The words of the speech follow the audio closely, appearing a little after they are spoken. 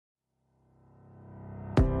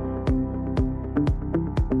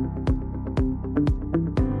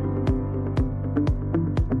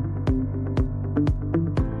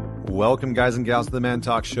Welcome, guys and gals, to the Man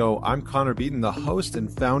Talk Show. I'm Connor Beaton, the host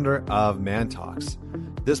and founder of Man Talks.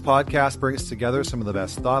 This podcast brings together some of the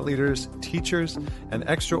best thought leaders, teachers, and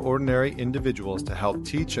extraordinary individuals to help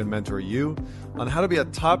teach and mentor you on how to be a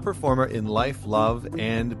top performer in life, love,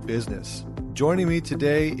 and business. Joining me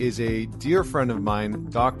today is a dear friend of mine,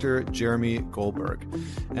 Dr. Jeremy Goldberg.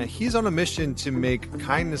 And he's on a mission to make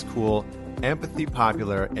kindness cool, empathy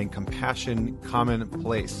popular, and compassion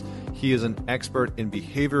commonplace. He is an expert in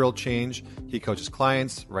behavioral change. He coaches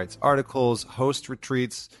clients, writes articles, hosts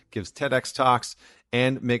retreats, gives TEDx talks,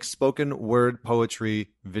 and makes spoken word poetry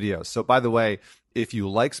videos. So by the way, if you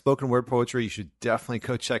like spoken word poetry, you should definitely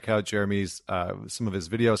go check out Jeremy's, some of his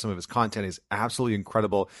videos, some of his content is absolutely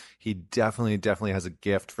incredible. He definitely has a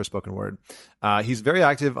gift for spoken word. He's very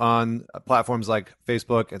active on platforms like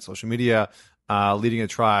Facebook and social media, leading a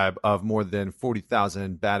tribe of more than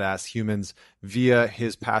 40,000 badass humans via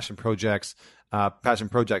his passion projects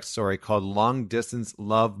called Long Distance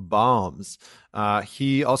Love Bombs.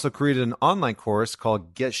 He also created an online course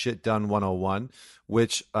called Get Shit Done 101,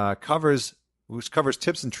 which covers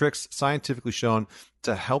tips and tricks scientifically shown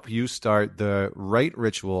to help you start the right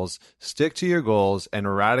rituals, stick to your goals,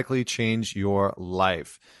 and radically change your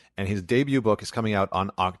life. And his debut book is coming out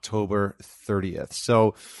on October 30th.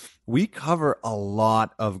 So we cover a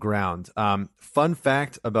lot of ground. Fun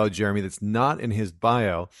fact about Jeremy that's not in his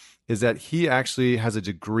bio is that he actually has a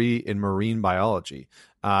degree in marine biology.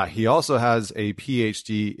 He also has a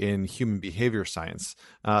PhD in human behavior science.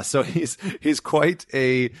 So he's quite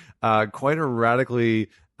a radically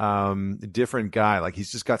different guy. Like,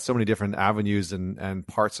 he's just got so many different avenues and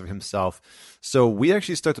parts of himself. So we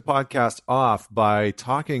actually start the podcast off by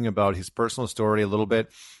talking about his personal story a little bit.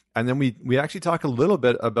 And then we actually talk a little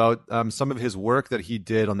bit about some of his work that he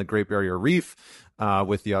did on the Great Barrier Reef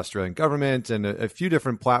with the Australian government and a few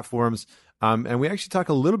different platforms. And we actually talk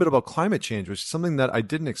a little bit about climate change, which is something that I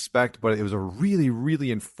didn't expect, but it was a really,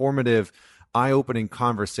 really informative, eye-opening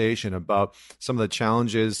conversation about some of the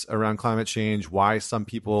challenges around climate change, why some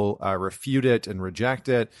people refute it and reject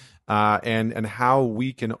it, and how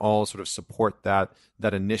we can all sort of support that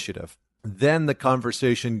initiative. Then the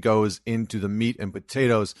conversation goes into the meat and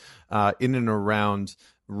potatoes in and around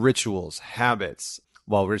rituals, habits.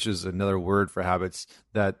 Well, rich is another word for habits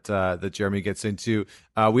that Jeremy gets into.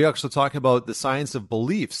 We also talk about the science of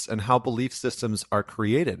beliefs and how belief systems are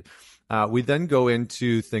created. We then go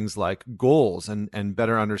into things like goals and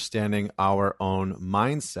better understanding our own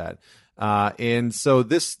mindset. And so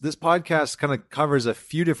this podcast kind of covers a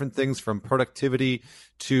few different things, from productivity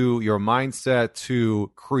to your mindset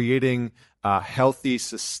to creating healthy,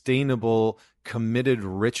 sustainable, committed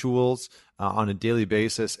rituals on a daily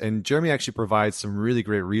basis. And Jeremy actually provides some really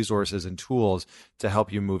great resources and tools to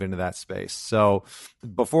help you move into that space. So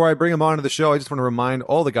before I bring him onto the show, I just want to remind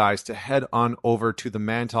all the guys to head on over to the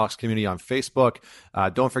Man Talks community on Facebook.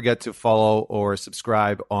 Don't forget to follow or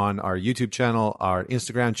subscribe on our YouTube channel, our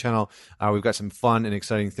Instagram channel. We've got some fun and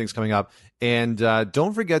exciting things coming up. And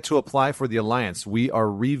don't forget to apply for the Alliance. We are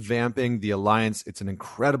revamping the Alliance. It's an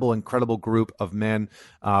incredible group of men.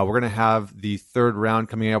 We're going to have the third round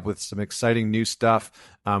coming up with some exciting new stuff.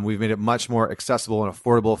 We've made it much more accessible and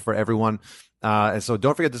affordable for everyone. And so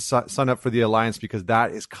don't forget to sign up for the Alliance, because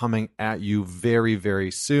that is coming at you very, very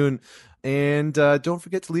soon. And don't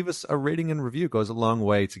forget to leave us a rating and review. It goes a long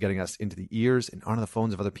way to getting us into the ears and onto the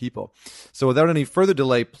phones of other people. So without any further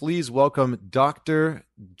delay, please welcome Dr.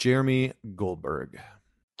 Jeremy Goldberg.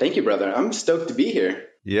 Thank you, brother. I'm stoked to be here.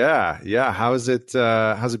 Yeah. How's it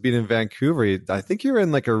been in Vancouver? I think you're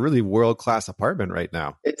in like a really world-class apartment right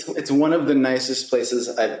now. It's one of the nicest places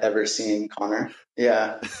I've ever seen, Connor.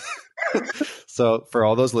 Yeah. So for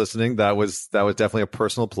all those listening, that was definitely a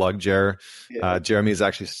personal plug. Jeremy is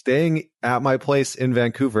actually staying at my place in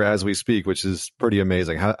Vancouver as we speak, which is pretty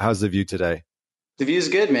amazing. How's the view today? The view is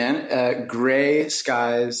good, man. Gray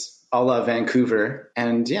skies, a la Vancouver.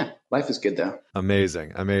 And yeah, life is good though.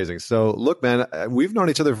 Amazing. So look, man, we've known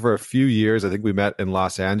each other for a few years. I think we met in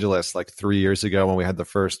Los Angeles like 3 years ago when we had the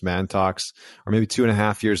first Man Talks, or maybe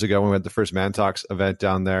 2.5 years ago when we had the first Man Talks event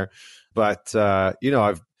down there. But,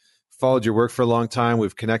 I've followed your work for a long time.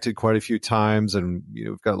 We've connected quite a few times, and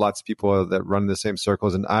we've got lots of people that run in the same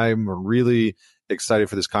circles. And I'm really excited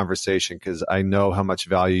for this conversation because I know how much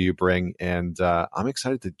value you bring, and I'm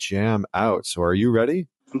excited to jam out. So are you ready?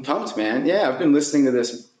 I'm pumped, man. Yeah, I've been listening to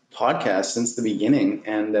this podcast since the beginning,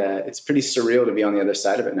 and it's pretty surreal to be on the other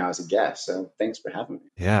side of it now as a guest. So thanks for having me.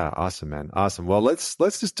 Yeah, awesome, man. Awesome. Well, let's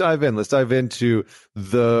just dive in. Let's dive into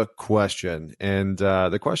the question. And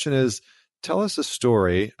the question is, tell us a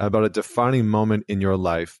story about a defining moment in your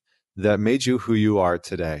life that made you who you are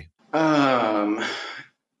today.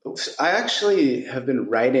 I actually have been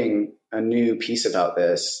writing a new piece about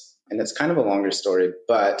this, and it's kind of a longer story,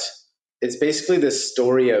 but it's basically this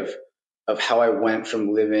story of how I went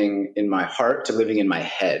from living in my heart to living in my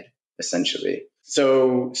head, essentially.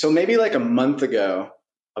 So maybe like a month ago,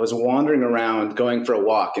 I was wandering around going for a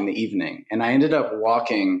walk in the evening, and I ended up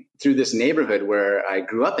walking through this neighborhood where I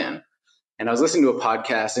grew up in. And I was listening to a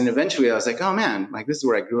podcast, and eventually I was like, oh man, like this is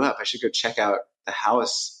where I grew up. I should go check out the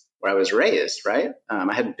house where I was raised, right?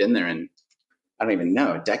 I hadn't been there in, I don't even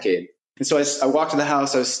know, a decade. And so I walked to the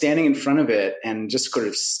house, I was standing in front of it and just sort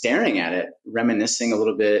of staring at it, reminiscing a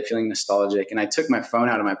little bit, feeling nostalgic. And I took my phone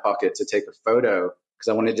out of my pocket to take a photo because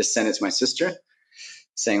I wanted to send it to my sister,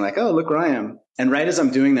 saying like, oh, look where I am. And right as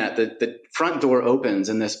I'm doing that, the front door opens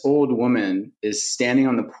and this old woman is standing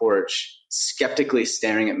on the porch, skeptically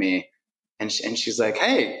staring at me. And she's like,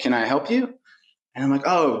 hey, can I help you? And I'm like,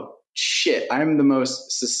 oh shit, I'm the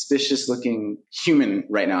most suspicious looking human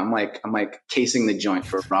right now. I'm like casing the joint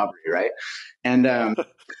for a robbery, right? And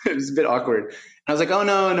it was a bit awkward. And I was like, oh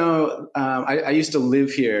no, I used to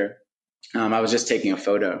live here. I was just taking a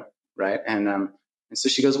photo, right? And so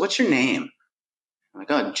she goes, what's your name? I'm like,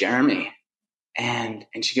 oh, Jeremy. And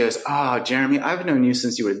she goes, oh, Jeremy, I've known you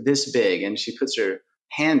since you were this big. And she puts her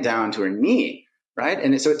hand down to her knee, right?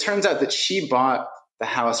 And so it turns out that she bought the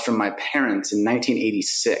house from my parents in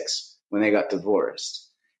 1986 when they got divorced.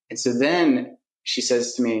 And so then she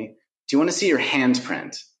says to me, do you want to see your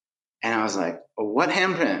handprint? And I was like, oh, what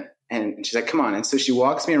handprint? And she's like, come on. And so she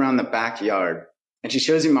walks me around the backyard and she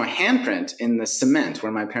shows me my handprint in the cement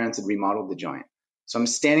where my parents had remodeled the joint. So I'm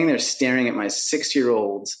standing there staring at my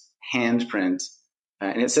 6-year-old's handprint,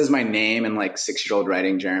 and it says my name in like 6-year-old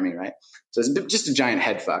writing, Jeremy, right? So it's just a giant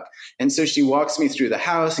head fuck. And so she walks me through the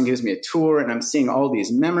house and gives me a tour, and I'm seeing all these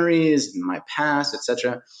memories and my past,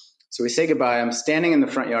 etc. So we say goodbye. I'm standing in the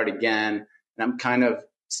front yard again, and I'm kind of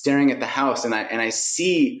staring at the house, and I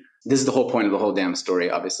see, this is the whole point of the whole damn story.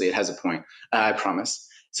 Obviously, it has a point. I promise.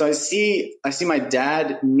 So I see my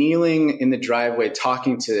dad kneeling in the driveway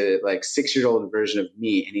talking to like 6-year-old version of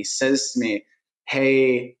me, and he says to me,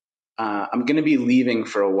 hey, I'm going to be leaving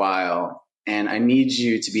for a while, and I need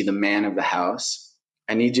you to be the man of the house.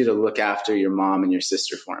 I need you to look after your mom and your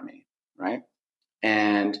sister for me, right?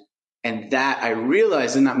 And that I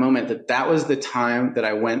realized in that moment that that was the time that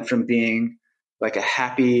I went from being like a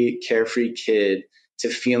happy, carefree kid to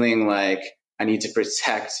feeling like I need to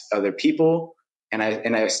protect other people. And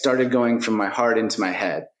I started going from my heart into my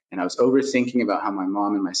head. And I was overthinking about how my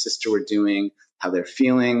mom and my sister were doing, how they're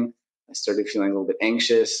feeling. I started feeling a little bit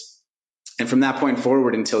anxious. And from that point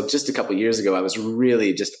forward until just a couple of years ago, I was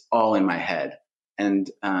really just all in my head.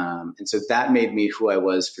 And so that made me who I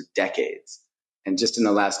was for decades. And just in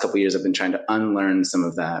the last couple of years, I've been trying to unlearn some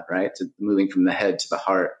of that, right? To moving from the head to the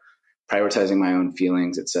heart, prioritizing my own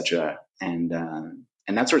feelings, etc. And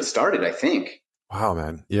that's where it started, I think. Wow,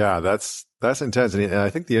 man. Yeah, that's intense. And I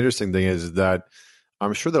think the interesting thing is that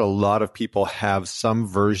I'm sure that a lot of people have some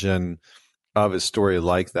version of a story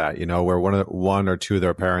like that, you know, where one or two of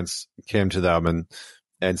their parents came to them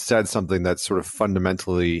and said something that sort of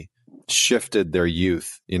fundamentally shifted their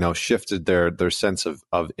youth, you know, shifted their sense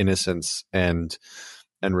of innocence and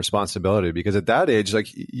responsibility. Because at that age, like,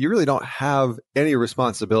 you really don't have any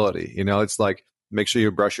responsibility. You know, it's like, make sure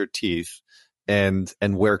you brush your teeth and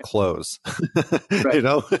wear clothes. Right. You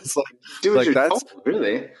know, it's like, do what you're that's told,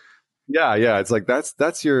 really. yeah. It's like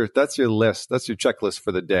that's your list. That's your checklist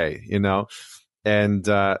for the day, you know? And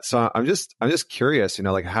so I'm just curious, you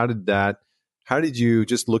know, like how did you,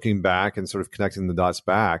 just looking back and sort of connecting the dots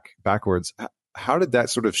backwards, how did that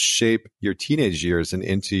sort of shape your teenage years and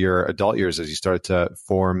into your adult years as you started to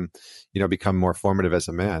form, you know, become more formative as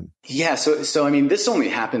a man? Yeah. So I mean, this only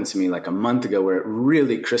happened to me like a month ago where it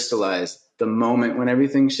really crystallized the moment when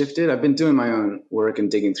everything shifted. I've been doing my own work and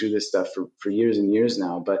digging through this stuff for years and years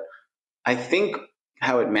now, but I think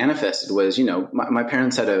how it manifested was, you know, my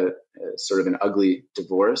parents had a sort of an ugly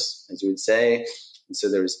divorce, as you would say. And so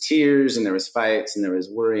there was tears and there was fights and there was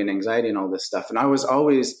worry and anxiety and all this stuff. And I was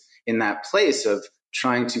always in that place of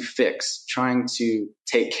trying to fix, trying to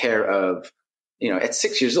take care of, you know, at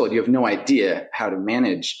 6 years old, you have no idea how to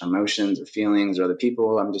manage emotions or feelings or other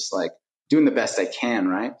people. I'm just like doing the best I can,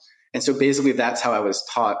 right? And so basically that's how I was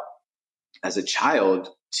taught as a child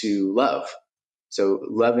to love. So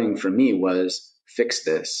loving for me was fix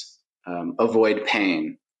this, avoid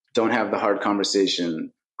pain, don't have the hard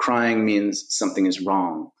conversation. Crying means something is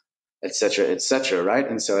wrong, et cetera, right?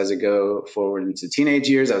 And so as I go forward into teenage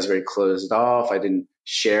years, I was very closed off. I didn't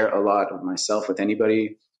share a lot of myself with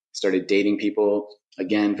anybody. Started dating people,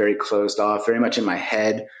 again, very closed off, very much in my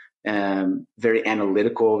head, very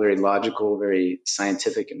analytical, very logical, very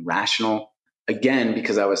scientific and rational. Again,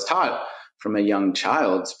 because I was taught from a young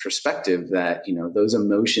child's perspective that, those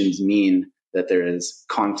emotions mean that there is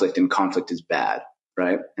conflict and conflict is bad,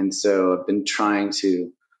 right? And so I've been trying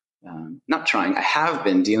to, I have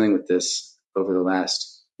been dealing with this over the last,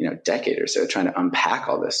 decade or so, trying to unpack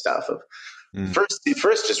all this stuff of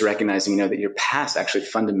first just recognizing, that your past actually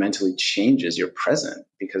fundamentally changes your present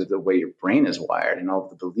because of the way your brain is wired and all of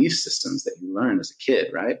the belief systems that you learn as a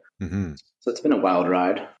kid, right? Mm-hmm. So it's been a wild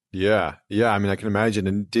ride. Yeah. I mean, I can imagine.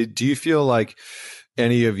 And do you feel like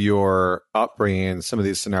any of your upbringing, some of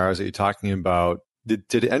these scenarios that you're talking about,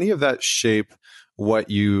 did any of that shape what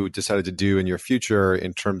you decided to do in your future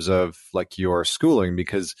in terms of like your schooling?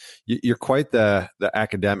 Because you're quite the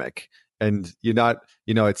academic, and you're not,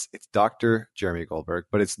 it's Dr. Jeremy Goldberg,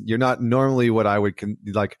 but you're not normally what I would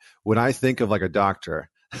like when I think of like a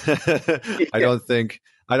doctor.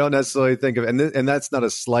 I don't necessarily think of, and that's not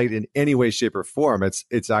a slight in any way, shape, or form.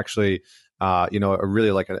 It's actually, a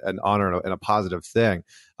really like an honor and a positive thing.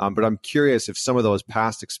 But I'm curious if some of those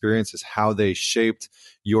past experiences, how they shaped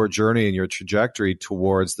your journey and your trajectory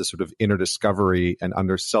towards the sort of inner discovery and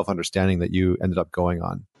self-understanding that you ended up going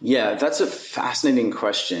on. Yeah, that's a fascinating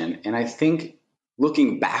question. And I think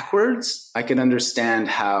looking backwards, I can understand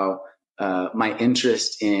how my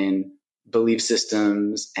interest in belief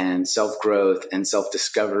systems and self-growth and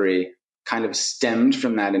self-discovery kind of stemmed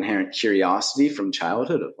from that inherent curiosity from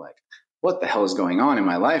childhood of like, what the hell is going on in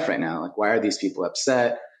my life right now? Like, why are these people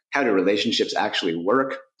upset? How do relationships actually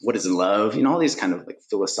work? What is love? All these kind of like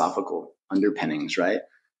philosophical underpinnings, right?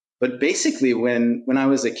 But basically when I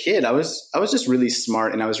was a kid, I was just really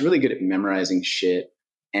smart and I was really good at memorizing shit,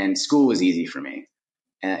 and school was easy for me.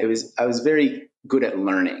 And I was very good at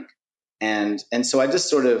learning. And so I just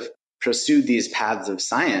sort of pursued these paths of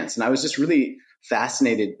science, and I was just really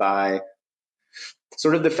fascinated by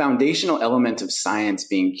sort of the foundational element of science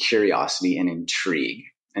being curiosity and intrigue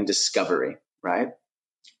and discovery, right?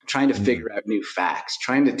 Trying to figure out new facts,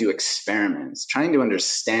 trying to do experiments, trying to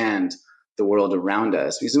understand the world around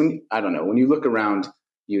us. Because when you look around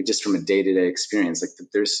you just from a day-to-day experience, like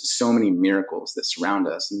there's so many miracles that surround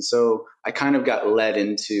us. And so I kind of got led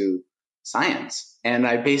into science, and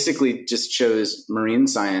I basically just chose marine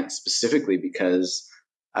science specifically because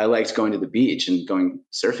I liked going to the beach and going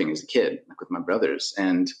surfing as a kid, like with my brothers.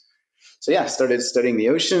 And so yeah, started studying the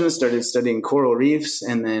ocean, started studying coral reefs,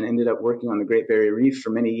 and then ended up working on the Great Barrier Reef for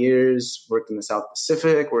many years, worked in the South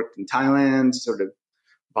Pacific, worked in Thailand, sort of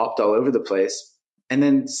bopped all over the place. And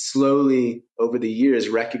then slowly over the years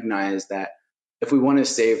recognized that if we want to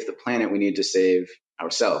save the planet, we need to save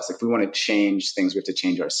ourselves. If we want to change things, we have to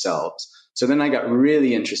change ourselves. So then I got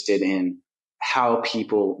really interested in how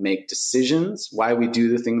people make decisions, why we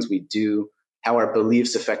do the things we do, how our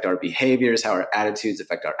beliefs affect our behaviors, how our attitudes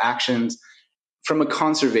affect our actions from a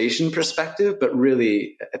conservation perspective, but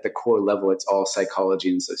really at the core level, it's all psychology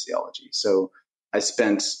and sociology. So I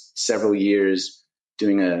spent several years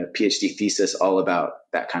doing a PhD thesis all about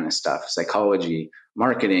that kind of stuff, psychology,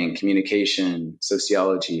 marketing, communication,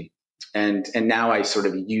 sociology. And now I sort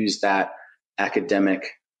of use that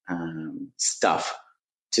academic stuff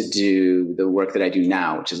to do the work that I do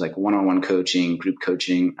now, which is like one-on-one coaching, group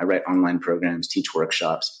coaching. I write online programs, teach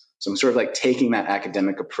workshops. So I'm sort of like taking that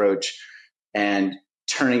academic approach and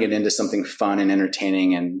turning it into something fun and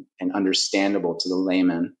entertaining and understandable to the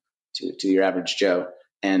layman, to your average Joe,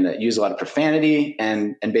 and use a lot of profanity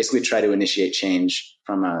and basically try to initiate change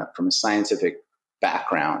from a scientific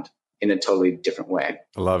background in a totally different way.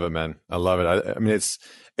 I love it, man. I love it. I mean,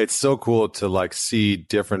 it's so cool to like see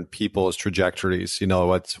different people's trajectories,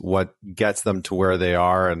 what gets them to where they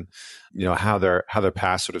are, and, how their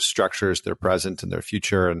past sort of structures their present and their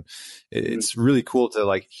future. And it's really cool to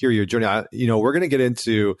like hear your journey. We're going to get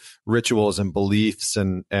into rituals and beliefs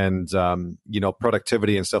and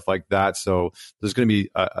productivity and stuff like that. So there's going to be,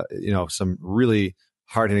 some really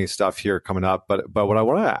hard hitting stuff here coming up. But what I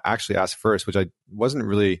want to actually ask first, which I didn't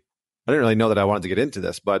really know that I wanted to get into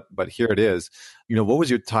this, but here it is. What was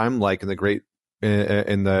your time like in the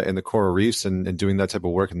coral reefs and doing that type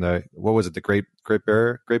of work in the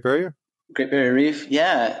Great Barrier Reef?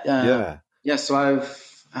 Yeah. So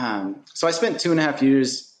I spent 2.5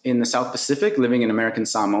 years in the South Pacific, living in American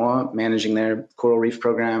Samoa, managing their coral reef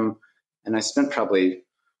program, and I spent probably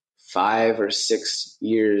 5 or 6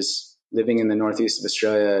 years living in the northeast of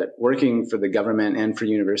Australia, working for the government and for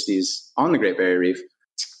universities on the Great Barrier Reef.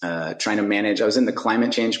 Trying to manage. I was in the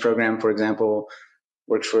climate change program, for example,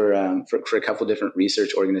 worked for a couple different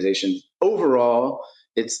research organizations. Overall,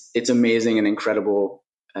 it's amazing and incredible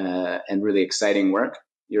and really exciting work.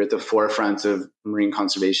 You're at the forefront of marine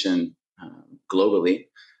conservation globally.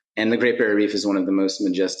 And the Great Barrier Reef is one of the most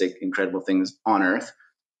majestic, incredible things on Earth.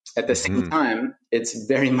 At the same time, it's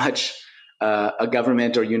very much a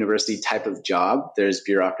government or university type of job. There's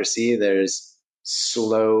bureaucracy, there's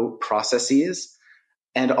slow processes,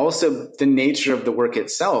 and also the nature of the work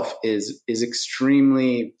itself is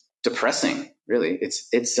extremely depressing. Really, it's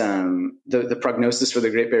the prognosis for the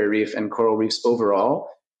Great Barrier Reef and coral reefs overall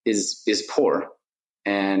is poor,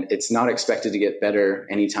 and it's not expected to get better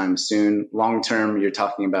anytime soon. Long term, you're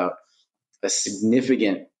talking about a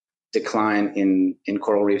significant decline in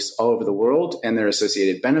coral reefs all over the world and their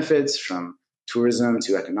associated benefits, from tourism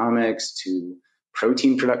to economics to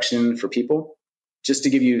protein production for people. Just to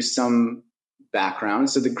give you some background,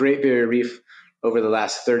 so the Great Barrier Reef over the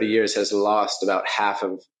last 30 years has lost about half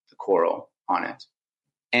of the coral on it.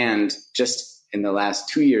 And just in the last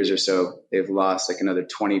 2 years or so, they've lost like another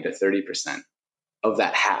 20 to 30% of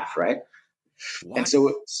that half, right? What? And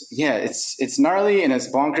so, yeah, it's gnarly and it's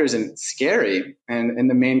bonkers and it's scary. And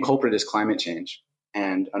the main culprit is climate change.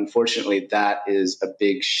 And unfortunately, that is a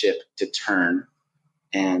big ship to turn.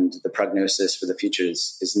 And the prognosis for the future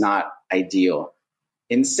is not ideal.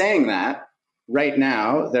 In saying that, right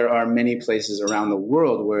now, there are many places around the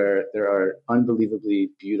world where there are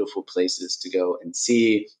unbelievably beautiful places to go and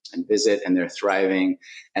see and visit, and they're thriving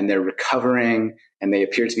and they're recovering and they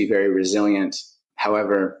appear to be very resilient.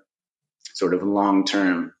 However, sort of long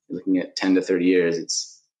term, looking at 10 to 30 years,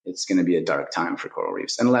 it's going to be a dark time for coral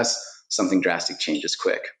reefs unless something drastic changes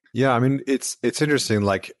quick. Yeah, I mean, it's interesting.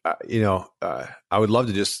 Like, I would love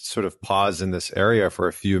to just sort of pause in this area for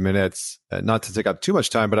a few minutes, not to take up too much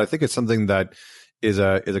time, but I think it's something that is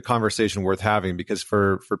a conversation worth having, because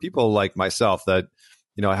for people like myself that,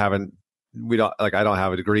 I don't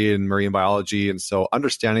have a degree in marine biology, and so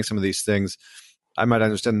understanding some of these things, I might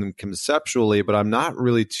understand them conceptually, but I'm not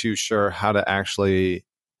really too sure how to actually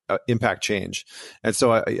impact change. And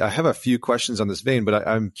so I have a few questions on this vein, but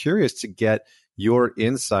I'm curious to get your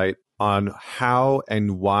insight on how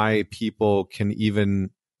and why people can even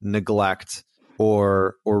neglect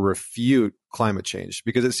or refute climate change,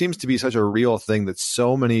 because it seems to be such a real thing that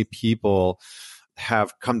so many people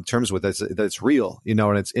have come to terms with, that it's real,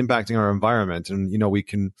 and it's impacting our environment. And,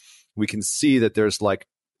 we can see that there's like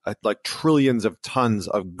trillions of tons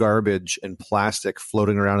of garbage and plastic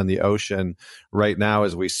floating around in the ocean right now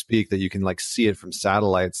as we speak, that you can like see it from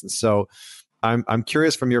satellites. And so I'm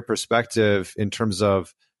curious from your perspective in terms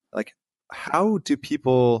of like, how do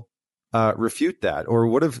people refute that, or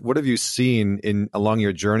what have you seen along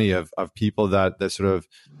your journey of people that sort of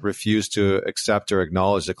refuse to accept or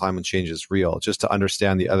acknowledge that climate change is real, just to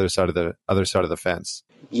understand the other side of the fence?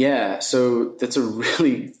 Yeah, so that's a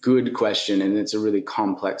really good question, and it's a really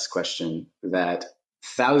complex question that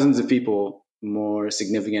thousands of people more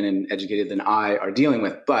significant and educated than I are dealing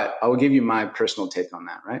with. But I will give you my personal take on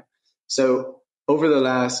that, right? So over the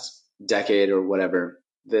last decade or whatever,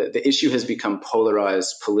 the issue has become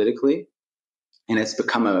polarized politically, and it's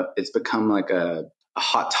become like a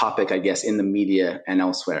hot topic, I guess, in the media and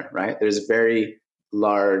elsewhere, right? There's very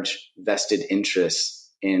large vested interests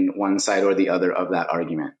in one side or the other of that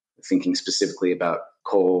argument, thinking specifically about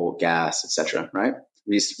coal, gas, etc., right?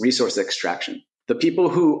 Resource extraction. The people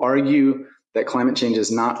who argue that climate change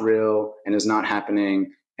is not real and is not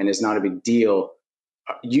happening and is not a big deal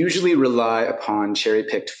usually rely upon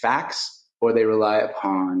cherry-picked facts, or they rely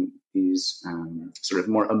upon these sort of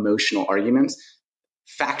more emotional arguments.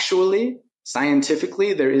 Factually,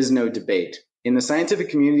 scientifically, there is no debate. In the scientific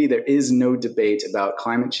community, there is no debate about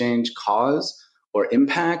climate change cause or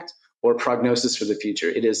impact or prognosis for the future.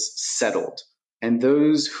 It is settled. And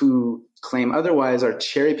those who claim otherwise are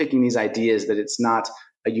cherry-picking these ideas that it's not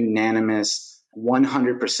a unanimous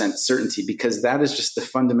 100% certainty, because that is just the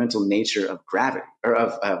fundamental nature of gravity, or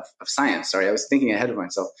of science. Sorry, I was thinking ahead of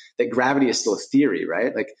myself, that gravity is still a theory,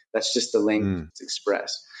 right? Like that's just the language it's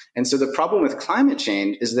expressed. And so the problem with climate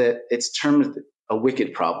change is that it's termed a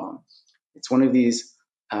wicked problem. It's one of these,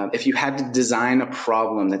 if you had to design a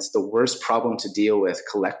problem that's the worst problem to deal with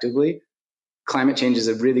collectively, climate change is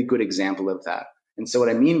a really good example of that. And so what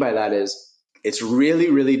I mean by that is it's really,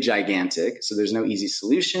 really gigantic. So there's no easy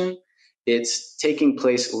solution. It's taking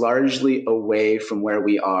place largely away from where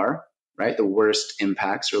we are, right? The worst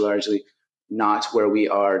impacts are largely not where we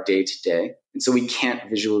are day to day. And so we can't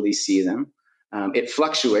visually see them. It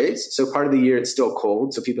fluctuates. So part of the year it's still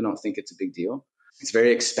cold, so people don't think it's a big deal. It's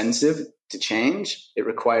very expensive to change. It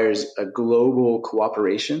requires a global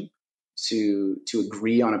cooperation to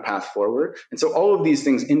agree on a path forward. And so all of these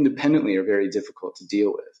things independently are very difficult to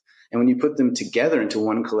deal with. And when you put them together into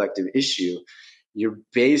one collective issue, you're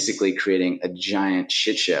basically creating a giant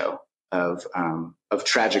shit show of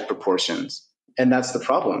tragic proportions. And that's the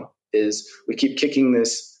problem, is we keep kicking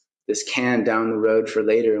this can down the road for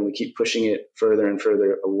later, and we keep pushing it further and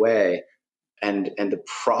further away. And the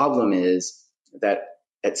problem is that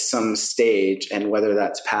at some stage, and whether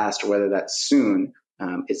that's past or whether that's soon,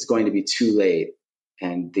 it's going to be too late.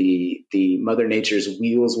 And the Mother Nature's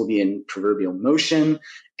wheels will be in proverbial motion.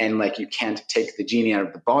 And like, you can't take the genie out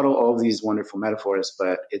of the bottle, all of these wonderful metaphors,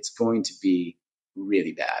 but it's going to be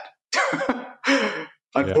really bad.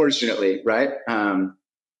 Unfortunately, right?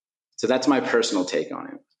 So that's my personal take on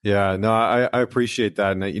it. Yeah, no, I appreciate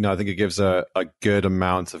that. And, I think it gives a good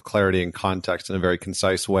amount of clarity and context in a very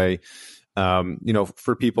concise way.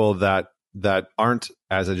 For people that aren't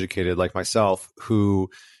as educated like myself, who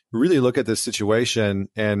really look at this situation,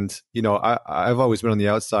 and, I've always been on the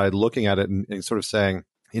outside looking at it and sort of saying,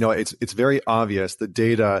 it's very obvious. The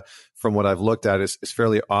data from what I've looked at is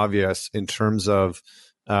fairly obvious in terms of,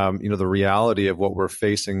 the reality of what we're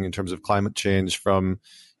facing in terms of climate change, from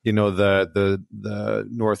the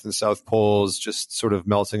North and South poles just sort of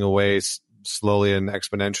melting away slowly and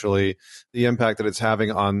exponentially, the impact that it's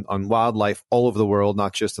having on wildlife all over the world,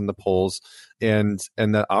 not just in the poles, and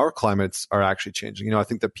that our climates are actually changing. I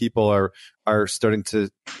think that people are starting to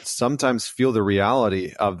sometimes feel the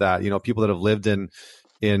reality of that. People that have lived in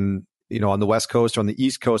on the West Coast or on the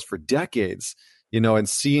East Coast for decades, and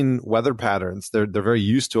seen weather patterns. They're very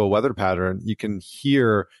used to a weather pattern. You can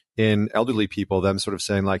hear in elderly people them sort of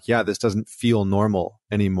saying like, yeah, this doesn't feel normal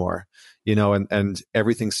anymore, and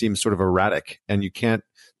everything seems sort of erratic, and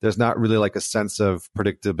there's not really like a sense of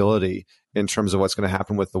predictability in terms of what's going to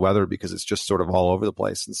happen with the weather, because it's just sort of all over the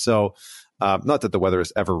place. And so, not that the weather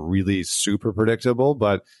is ever really super predictable,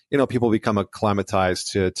 but, people become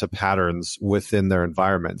acclimatized to patterns within their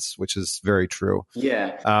environments, which is very true.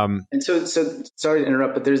 Yeah. And so sorry to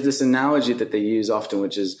interrupt, but there's this analogy that they use often,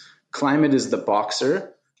 which is climate is the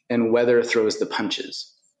boxer and weather throws the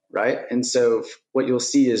punches, right? And so what you'll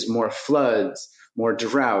see is more floods, more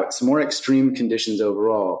droughts, more extreme conditions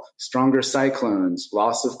overall, stronger cyclones,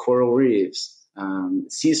 loss of coral reefs,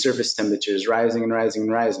 sea surface temperatures rising and rising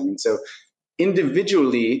and rising. And so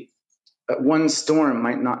individually, one storm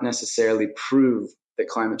might not necessarily prove that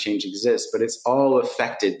climate change exists, but it's all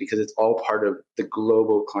affected because it's all part of the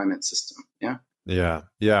global climate system. Yeah.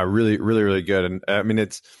 Yeah. Really, really, really good. And I mean,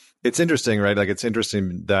 it's interesting, right? Like, it's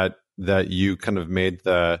interesting that you kind of made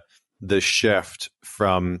the shift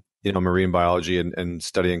from, marine biology and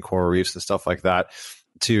studying coral reefs and stuff like that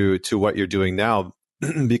to what you're doing now,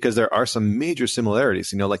 because there are some major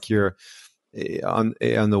similarities. Like, you're on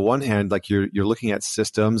the one hand, like, you're looking at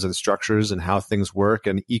systems and structures and how things work,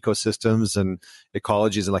 and ecosystems and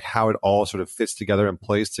ecologies, and like how it all sort of fits together and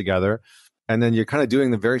plays together. And then you're kind of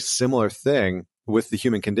doing the very similar thing with the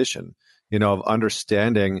human condition, of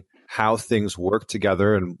understanding how things work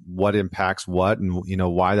together and what impacts what, and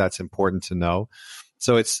why that's important to know.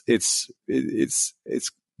 So it's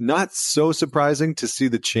not so surprising to see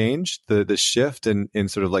the change, the shift in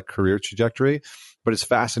sort of like career trajectory, but it's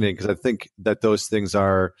fascinating because I think that those things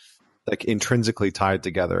are like intrinsically tied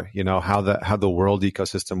together. How the world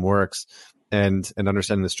ecosystem works, and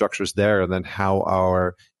understanding the structures there, and then how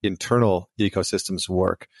our internal ecosystems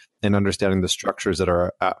work, and understanding the structures that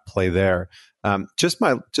are at play there. Just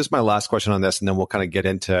my last question on this, and then we'll kind of get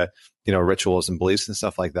into rituals and beliefs and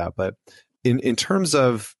stuff like that. But in terms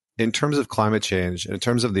of climate change, and in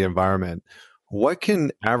terms of the environment, what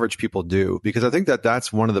can average people do? Because I think that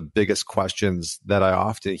that's one of the biggest questions that I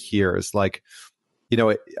often hear is like,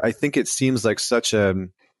 I think it seems like such a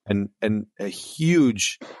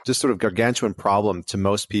huge, just sort of gargantuan problem to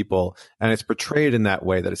most people. And it's portrayed in that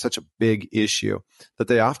way, that it's such a big issue that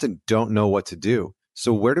they often don't know what to do.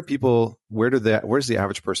 So where does the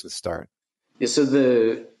average person start? Yeah, so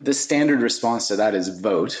the standard response to that is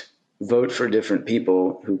vote for different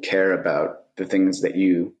people who care about the things that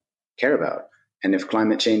you care about. And if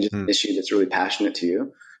climate change is an issue that's really passionate to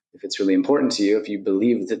you, if it's really important to you, if you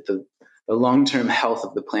believe that the long-term health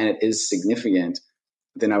of the planet is significant,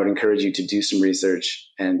 then I would encourage you to do some research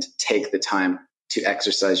and take the time to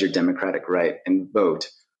exercise your democratic right and vote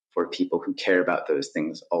for people who care about those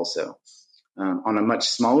things also. On a much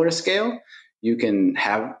smaller scale, you can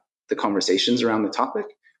have the conversations around the topic.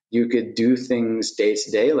 You could do things day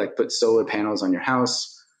to day, like put solar panels on your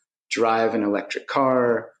house, drive an electric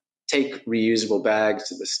car, take reusable bags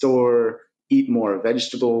to the store, eat more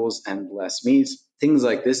vegetables and less meat. Things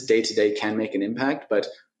like this day to day can make an impact, but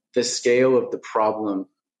the scale of the problem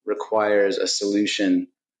requires a solution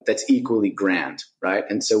that's equally grand, right?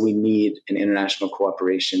 And so we need an international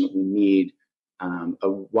cooperation. We need a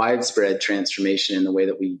widespread transformation in the way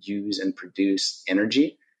that we use and produce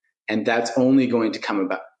energy. And that's only going to come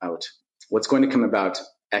about. What's going to come about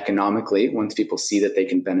economically once people see that they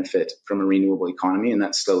can benefit from a renewable economy, and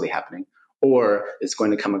that's slowly happening, or it's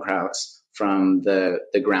going to come across from the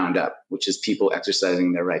ground up, which is people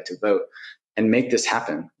exercising their right to vote and make this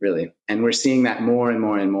happen, really. And we're seeing that more and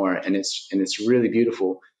more and more, and it's really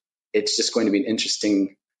beautiful. It's just going to be an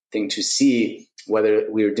interesting thing to see whether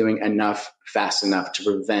we are doing enough fast enough to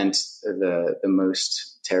prevent the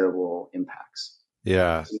most terrible impacts.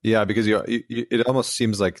 Yeah. Yeah. Because it almost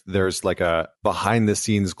seems like there's like a behind the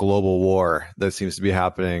scenes global war that seems to be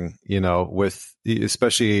happening, with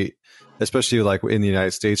especially like in the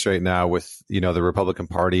United States right now with, the Republican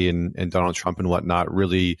Party and Donald Trump and whatnot,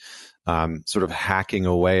 really sort of hacking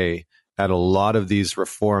away at a lot of these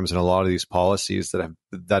reforms and a lot of these policies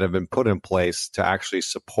that have been put in place to actually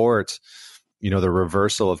support, the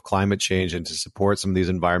reversal of climate change and to support some of these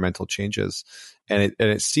environmental changes. And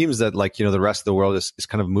it seems that the rest of the world is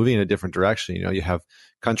kind of moving in a different direction. You have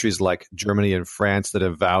countries like Germany and France that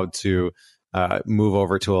have vowed to move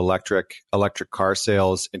over to electric car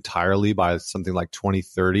sales entirely by something like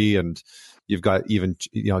 2030. And you've got even,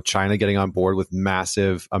 China getting on board with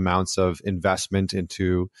massive amounts of investment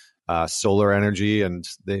into solar energy. And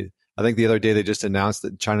I think the other day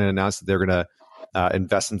China announced that they're going to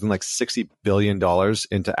invest something like $60 billion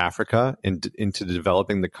into Africa and into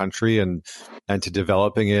developing the country and to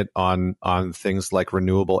developing it on things like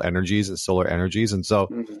renewable energies and solar energies. And so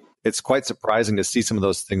it's quite surprising to see some of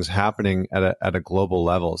those things happening at a global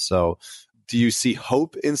level. So do you see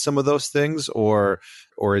hope in some of those things, or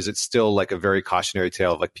is it still like a very cautionary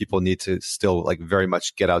tale of like people need to still like very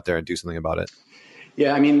much get out there and do something about it?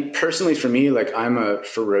 Yeah, I mean, personally for me, like I'm a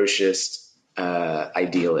ferocious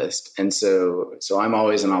idealist. And so I'm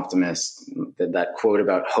always an optimist. That quote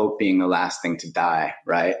about hope being the last thing to die,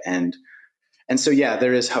 right? And so, yeah,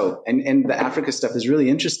 there is hope. And the Africa stuff is really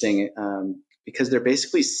interesting because they're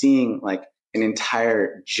basically seeing like an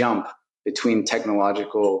entire jump between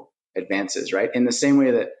technological advances, right? In the same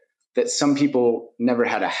way that some people never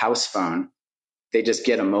had a house phone, they just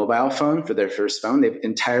get a mobile phone for their first phone. They've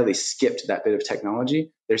entirely skipped that bit of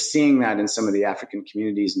technology. They're seeing that in some of the African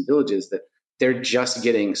communities and villages that they're just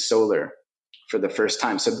getting solar for the first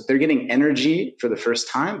time. So they're getting energy for the first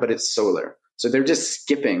time, but it's solar. So they're just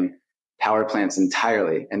skipping power plants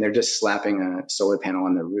entirely, and they're just slapping a solar panel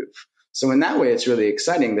on their roof. So in that way, it's really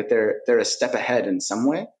exciting that they're a step ahead in some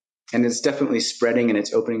way, and it's definitely spreading and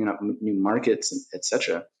it's opening up new markets,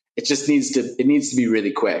 etc. It just needs to be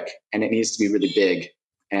really quick, and it needs to be really big,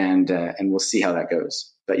 and we'll see how that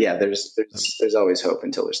goes. But yeah, there's always hope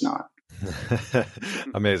until there's not.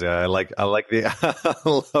 Amazing. I love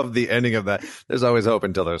the ending of that. There's always hope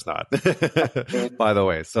until there's not. By the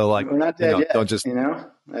way, so like, we're not dead yet, don't just,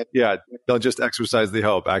 don't just exercise the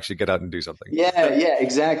hope. Actually get out and do something. Yeah,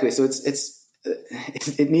 exactly. So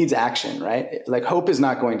it needs action, right? Like hope is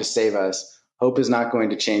not going to save us. Hope is not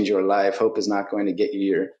going to change your life. Hope is not going to get you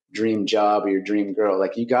your dream job or your dream girl.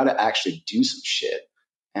 Like you got to actually do some shit,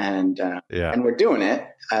 and we're doing it.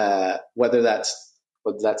 Whether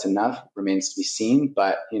that's enough remains to be seen.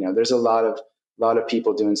 But there's a lot of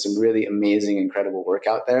people doing some really amazing, incredible work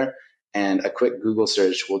out there. And a quick Google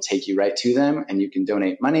search will take you right to them. And you can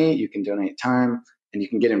donate money, you can donate time, and you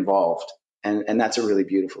can get involved. And that's a really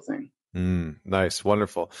beautiful thing. Nice.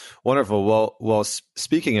 Wonderful. Well,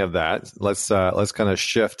 speaking of that, let's kind of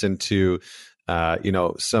shift into,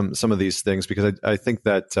 some of these things, because I think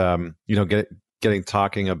that,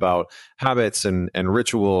 talking about habits and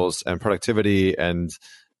rituals and productivity and,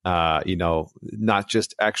 not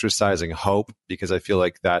just exercising hope, because I feel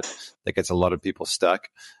like that gets a lot of people stuck.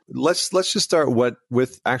 Let's just start with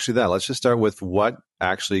what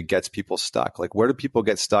actually gets people stuck. Like, where do people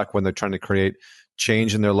get stuck when they're trying to create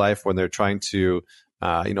change in their life, when they're trying to,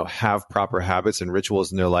 have proper habits and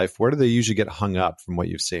rituals in their life? Where do they usually get hung up from what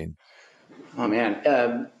you've seen? Oh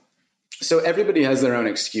man. So everybody has their own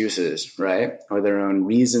excuses, right? Or their own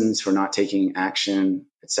reasons for not taking action,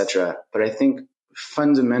 etc. But I think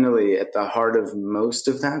fundamentally at the heart of most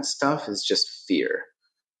of that stuff is just fear.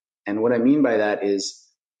 And what I mean by that is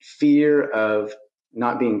fear of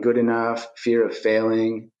not being good enough, fear of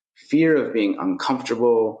failing, fear of being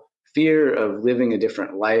uncomfortable, fear of living a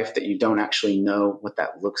different life that you don't actually know what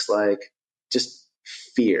that looks like, just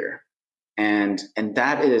fear. And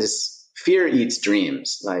that is, fear eats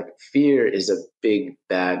dreams. Like fear is a big,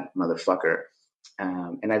 bad motherfucker.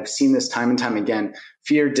 And I've seen this time and time again,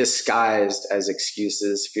 fear disguised as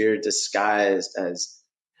excuses, fear disguised as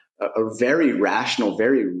a very rational,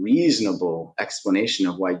 very reasonable explanation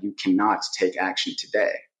of why you cannot take action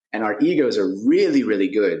today. And our egos are really, really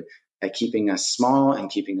good at keeping us small and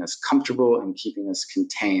keeping us comfortable and keeping us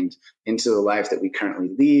contained into the life that we currently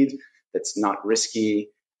lead, that's not risky,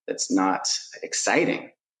 that's not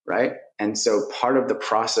exciting, right? And so part of the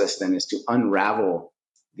process then is to unravel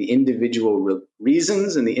the individual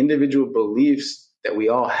reasons and the individual beliefs that we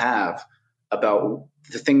all have about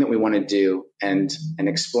the thing that we want to do, and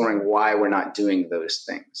exploring why we're not doing those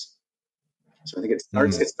things. So I think it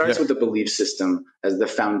starts with the belief system as the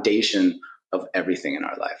foundation of everything in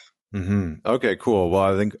our life. Okay, cool. Well,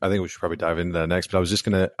 I think we should probably dive into that next. But I was just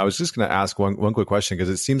gonna ask one quick question, because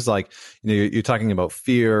it seems like, you're talking about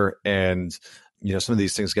fear and some of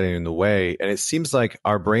these things getting in the way, and it seems like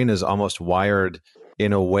our brain is almost wired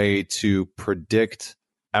in a way to predict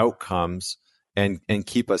outcomes and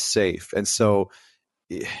keep us safe. And so,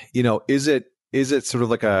 is it sort of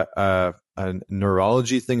like a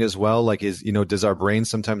neurology thing as well? Like, does our brain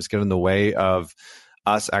sometimes get in the way of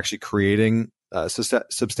us actually creating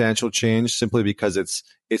substantial change simply because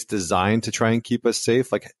it's designed to try and keep us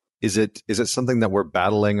safe? Like, is it something that we're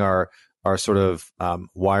battling our sort of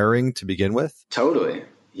wiring to begin with? Totally.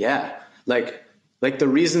 Yeah. Like the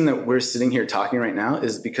reason that we're sitting here talking right now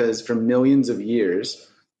is because for millions of years,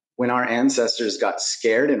 when our ancestors got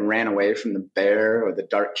scared and ran away from the bear or the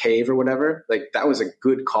dark cave or whatever, like that was a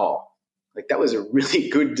good call. Like that was a really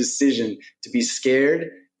good decision to be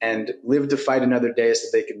scared and live to fight another day so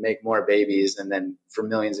they could make more babies. And then for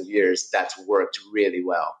millions of years, that's worked really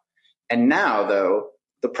well. And now, though,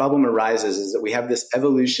 the problem arises is that we have this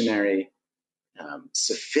evolutionary,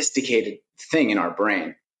 sophisticated thing in our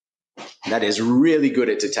brain that is really good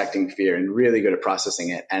at detecting fear and really good at processing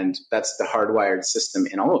it. And that's the hardwired system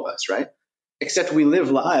in all of us, right? Except we live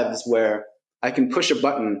lives where I can push a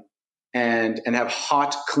button and have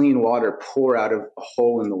hot, clean water pour out of a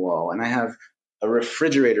hole in the wall. And I have a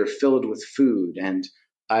refrigerator filled with food. And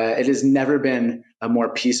it has never been a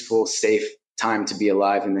more peaceful, safe time to be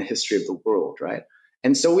alive in the history of the world, right?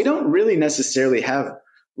 And so we don't really necessarily have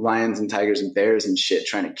lions and tigers and bears and shit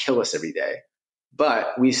trying to kill us every day.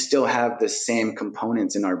 But we still have the same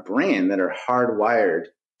components in our brain that are hardwired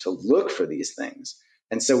to look for these things.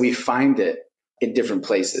 And so we find it in different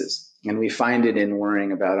places. And we find it in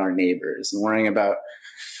worrying about our neighbors and worrying about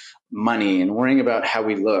money and worrying about how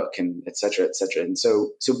we look, and et cetera, et cetera. And so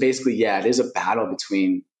basically, yeah, it is a battle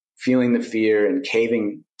between feeling the fear and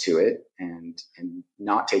caving to it and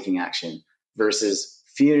not taking action versus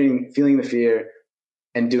feeling the fear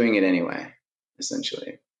and doing it anyway,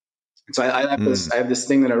 essentially. And so I have this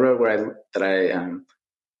thing that I wrote that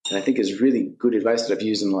I think is really good advice that I've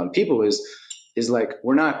used in a lot of people is like,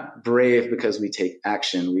 we're not brave because we take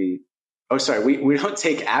action. We don't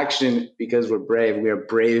take action because we're brave. We are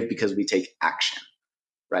brave because we take action,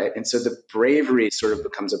 right? And so the bravery sort of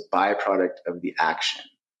becomes a byproduct of the action.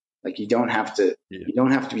 Like you don't have to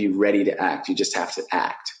be ready to act. You just have to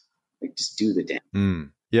act. Like just do the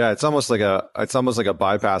damn. Yeah, it's almost like a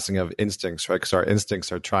bypassing of instincts, right? Because our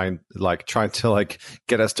instincts are trying to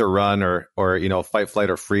get us to run or fight, flight,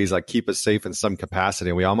 or freeze, like keep us safe in some capacity.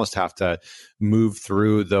 And we almost have to move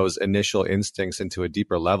through those initial instincts into a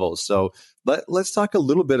deeper level. So let's talk a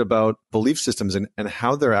little bit about belief systems and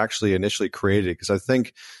how they're actually initially created, because I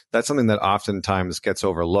think that's something that oftentimes gets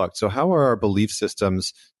overlooked. So how are our belief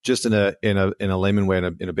systems, just in a layman way,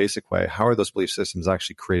 in a basic way, how are those belief systems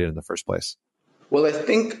actually created in the first place? Well, I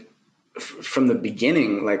think from the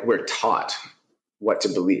beginning, like we're taught what to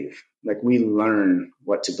believe. Like we learn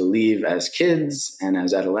what to believe as kids and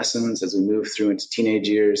as adolescents, as we move through into teenage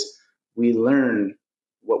years, we learn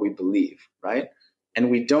what we believe, right?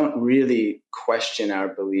 And we don't really question our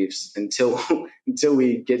beliefs until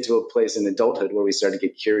we get to a place in adulthood where we start to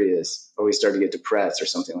get curious or we start to get depressed or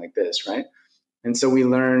something like this, right? And so we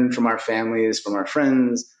learn from our families, from our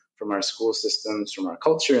friends, from our school systems, from our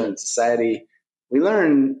culture and society. We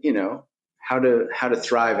learn, how to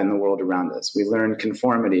thrive in the world around us. We learn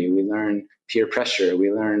conformity. We learn peer pressure.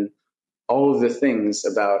 We learn all of the things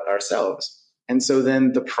about ourselves. And so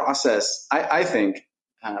then the process, I think,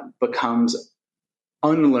 becomes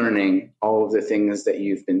unlearning all of the things that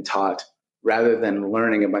you've been taught rather than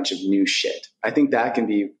learning a bunch of new shit. I think that can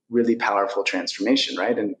be really powerful transformation,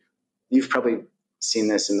 right? And you've probably seen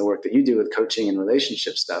this in the work that you do with coaching and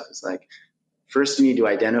relationship stuff. It's like, first, you need to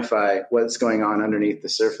identify what's going on underneath the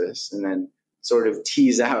surface and then sort of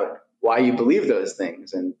tease out why you believe those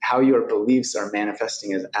things and how your beliefs are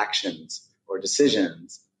manifesting as actions or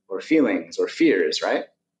decisions or feelings or fears, right?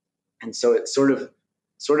 And so it's sort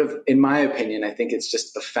of, in my opinion, I think it's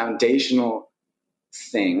just a foundational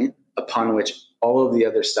thing upon which all of the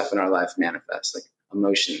other stuff in our life manifests, like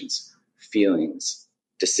emotions, feelings,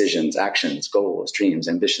 decisions, actions, goals, dreams,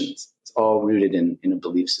 ambitions. It's all rooted in a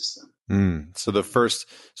belief system. So the first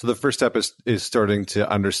step is starting to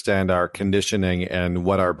understand our conditioning and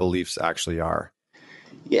what our beliefs actually are.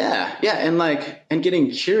 Yeah. And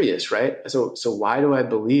getting curious, right? So why do I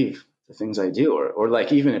believe the things I do? Or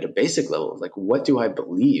like even at a basic level, like what do I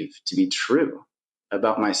believe to be true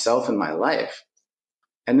about myself and my life?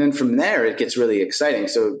 And then from there, it gets really exciting.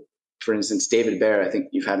 So for instance, David Baer, I think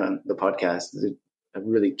you've had on the podcast, is a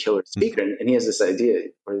really killer speaker. And he has this idea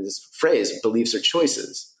or this phrase, beliefs are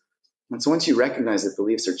choices. And so once you recognize that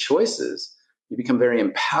beliefs are choices, you become very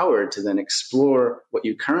empowered to then explore what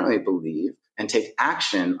you currently believe and take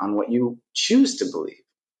action on what you choose to believe.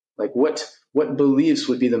 Like what beliefs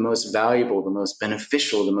would be the most valuable, the most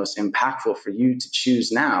beneficial, the most impactful for you to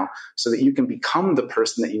choose now so that you can become the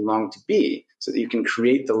person that you long to be, so that you can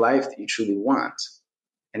create the life that you truly want.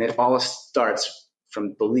 And it all starts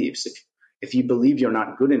from beliefs. If you believe you're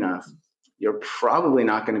not good enough, you're probably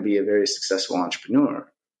not going to be a very successful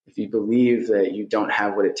entrepreneur. If you believe that you don't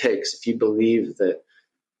have what it takes, if you believe that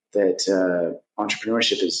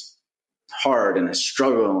entrepreneurship is hard and a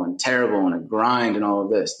struggle and terrible and a grind and all of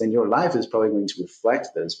this, then your life is probably going to reflect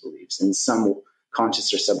those beliefs in some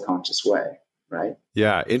conscious or subconscious way, right?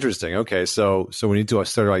 Yeah, interesting. Okay, so we need to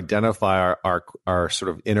start to identify our sort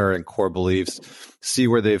of inner and core beliefs, see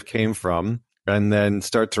where they've came from, and then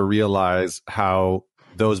start to realize how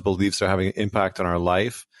those beliefs are having an impact on our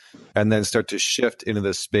life, and then start to shift into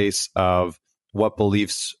the space of what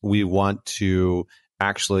beliefs we want to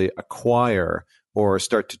actually acquire or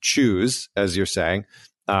start to choose, as you're saying,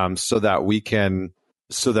 so that we can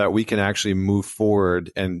actually move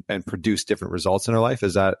forward and produce different results in our life.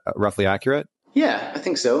 Is that roughly accurate? Yeah, I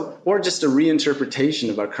think so. Or just a reinterpretation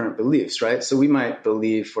of our current beliefs, right? So we might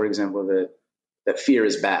believe, for example, that fear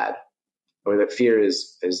is bad, or that fear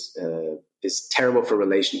is terrible for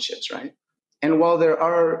relationships, right? And while there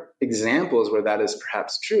are examples where that is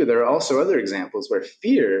perhaps true, there are also other examples where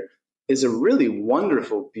fear is a really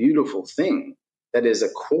wonderful, beautiful thing that is a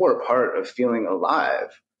core part of feeling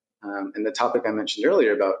alive. And the topic I mentioned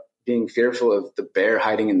earlier about being fearful of the bear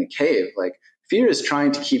hiding in the cave, like fear is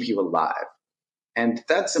trying to keep you alive. And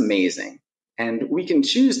that's amazing. And we can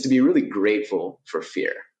choose to be really grateful for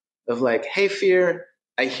fear of like, hey, fear,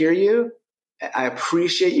 I hear you. I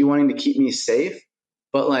appreciate you wanting to keep me safe,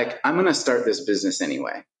 but like, I'm going to start this business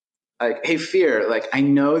anyway. Like, hey, fear, like, I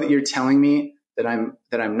know that you're telling me that I'm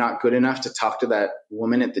not good enough to talk to that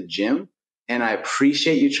woman at the gym. And I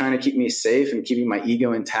appreciate you trying to keep me safe and keeping my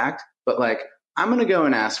ego intact. But like, I'm going to go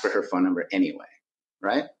and ask for her phone number anyway.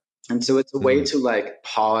 Right. And so it's a way to like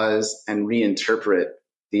pause and reinterpret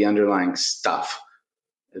the underlying stuff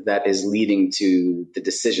that is leading to the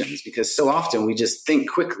decisions, because so often we just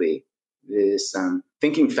think quickly. This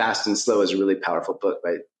Thinking Fast and Slow is a really powerful book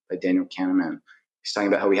by Daniel Kahneman. He's talking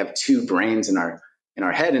about how we have two brains in our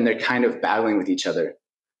head and they're kind of battling with each other.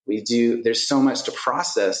 There's so much to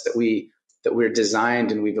process that we're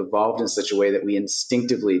designed and we've evolved in such a way that we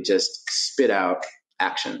instinctively just spit out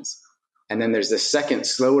actions. And then there's this second,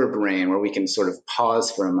 slower brain where we can sort of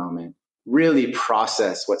pause for a moment, really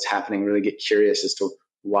process what's happening, really get curious as to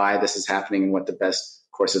why this is happening and what the best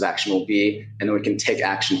course of action will be. And then we can take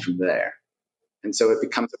action from there. And so it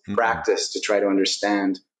becomes a practice to try to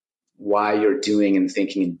understand why you're doing and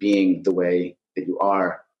thinking and being the way that you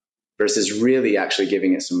are versus really actually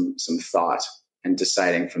giving it some thought and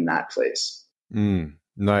deciding from that place.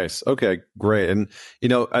 Nice. Okay, great. And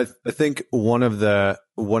I think one of the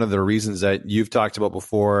reasons that you've talked about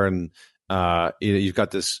before, and you've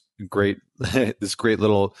got this great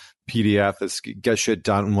little PDF that's Get Shit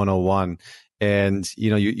Done 101, and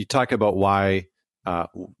you talk about why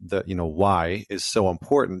why is so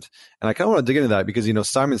important, and I kind of want to dig into that because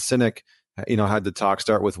Simon Sinek had the talk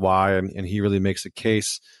start with why, and he really makes a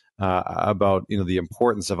case about the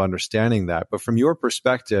importance of understanding that. But from your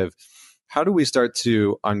perspective, how do we start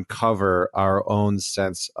to uncover our own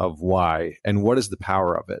sense of why, and what is the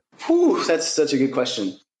power of it? Whew, that's such a good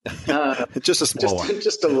question. Just a small one.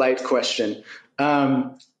 Just a light question.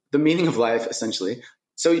 The meaning of life, essentially.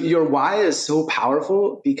 So your why is so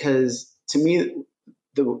powerful because to me,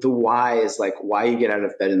 the why is like why you get out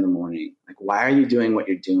of bed in the morning. Like, why are you doing what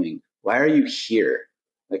you're doing? Why are you here?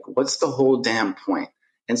 Like, what's the whole damn point?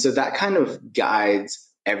 And so that kind of guides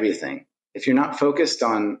everything. If you're not focused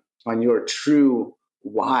on your true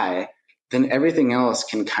why, then everything else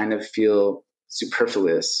can kind of feel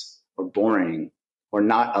superfluous or boring or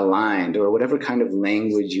not aligned or whatever kind of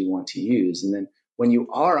language you want to use. And then when you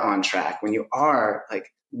are on track, when you are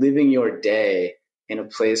like living your day in a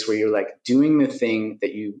place where you're like doing the thing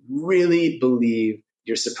that you really believe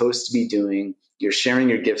you're supposed to be doing, you're sharing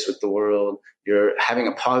your gifts with the world, you're having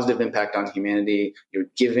a positive impact on humanity, you're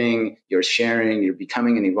giving, you're sharing, you're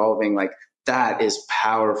becoming and evolving, like that is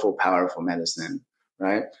powerful, powerful medicine,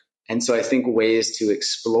 right? And so I think ways to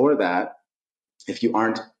explore that, if you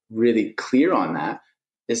aren't really clear on that,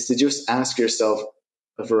 is to just ask yourself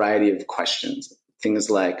a variety of questions. Things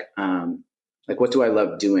like what do I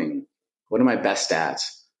love doing? What am I best at?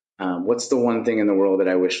 What's the one thing in the world that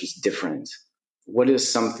I wish was different? What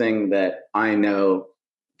is something that I know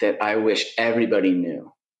that I wish everybody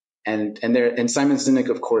knew? And Simon Sinek,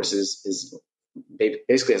 of course, is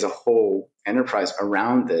basically has a whole enterprise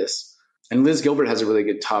around this. And Liz Gilbert has a really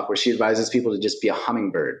good talk where she advises people to just be a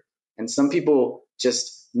hummingbird. And some people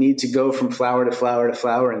just need to go from flower to flower to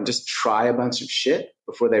flower and just try a bunch of shit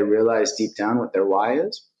before they realize deep down what their why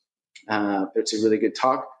is. It's a really good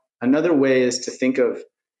talk. Another way is to think of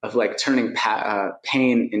like turning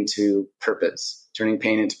pain into purpose, turning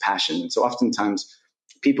pain into passion. And so oftentimes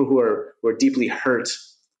people who are deeply hurt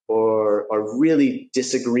or really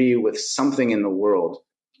disagree with something in the world,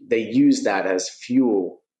 they use that as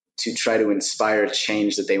fuel to try to inspire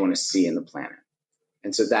change that they want to see in the planet.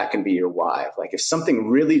 And so that can be your why. Like if something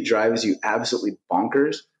really drives you absolutely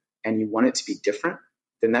bonkers and you want it to be different,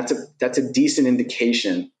 then that's a decent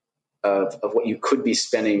indication of what you could be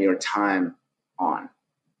spending your time on,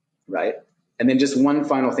 right? And then just one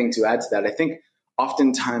final thing to add to that. I think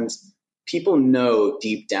oftentimes people know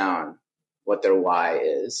deep down what their why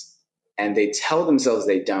is, and they tell themselves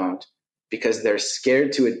they don't because they're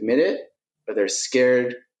scared to admit it, or they're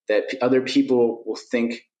scared that other people will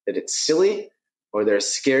think that it's silly, or they're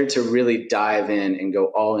scared to really dive in and go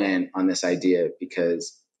all in on this idea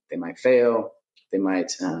because they might fail, they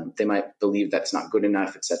might believe that's not good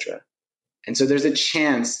enough, etc. And so there's a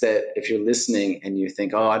chance that if you're listening and you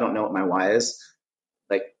think, oh, I don't know what my why is,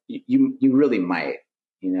 like you really might,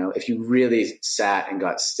 if you really sat and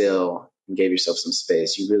got still and gave yourself some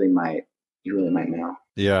space, you really might know.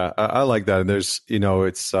 Yeah, I like that. And there's,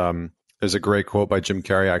 there's a great quote by Jim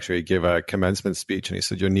Carrey. Actually, he gave a commencement speech and he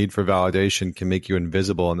said, your need for validation can make you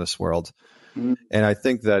invisible in this world. Mm-hmm. And I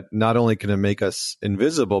think that not only can it make us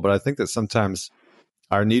invisible, but I think that sometimes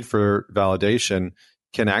our need for validation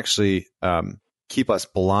can actually keep us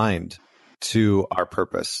blind to our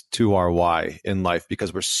purpose, to our why in life,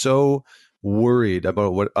 because we're so worried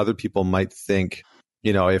about what other people might think,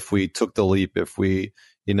 if we took the leap, if we,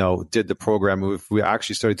 did the program, if we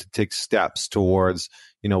actually started to take steps towards,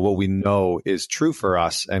 what we know is true for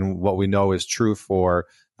us and what we know is true for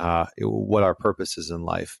what our purpose is in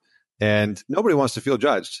life. And nobody wants to feel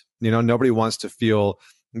judged. Nobody wants to feel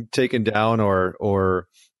taken down or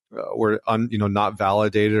not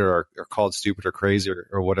validated or called stupid or crazy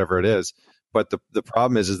or whatever it is. But the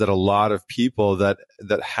problem is that a lot of people that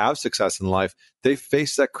have success in life, they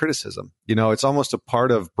face that criticism. It's almost a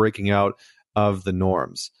part of breaking out of the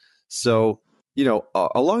norms. So,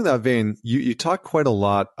 along that vein, you talk quite a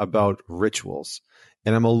lot about rituals,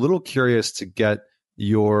 and I'm a little curious to get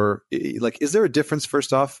is there a difference,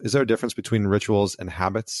 first off? Is there a difference between rituals and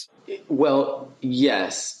habits? Well,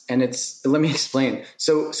 yes. And let me explain.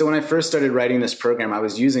 So when I first started writing this program, I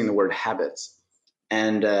was using the word habits.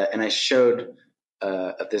 And I showed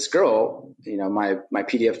this girl, my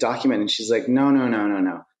PDF document, and she's like,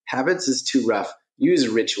 no. Habits is too rough. Use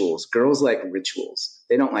rituals. Girls like rituals.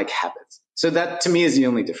 They don't like habits. So that to me is the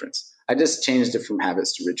only difference. I just changed it from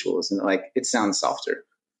habits to rituals, and it sounds softer.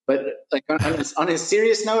 But on a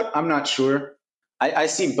serious note, I'm not sure. I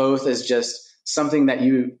see both as just something that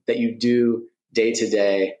you do day to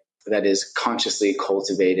day that is consciously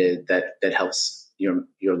cultivated that helps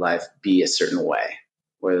your life be a certain way,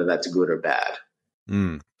 whether that's good or bad.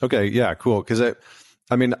 Okay, yeah, cool. Because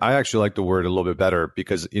I actually like the word a little bit better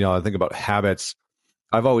because I think about habits.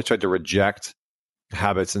 I've always tried to reject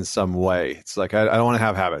habits in some way. It's like I don't want to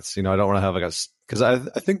have habits. I don't want to have because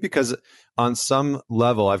I think because on some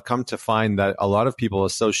level I've come to find that a lot of people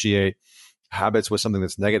associate habits with something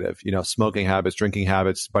that's negative. Smoking habits, drinking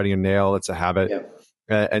habits, biting a nail, it's a habit.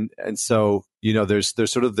 Yeah. And so, there's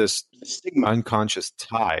sort of this stigma, unconscious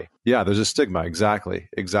tie. Yeah, there's a stigma. Exactly.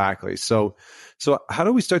 So how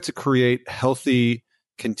do we start to create healthy,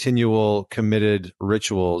 continual, committed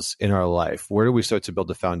rituals in our life? Where do we start to build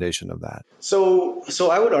the foundation of that? So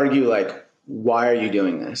I would argue, why are you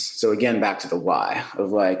doing this? So again, back to the why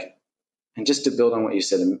of and just to build on what you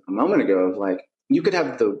said a moment ago of you could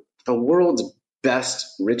have the world's best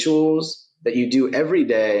rituals that you do every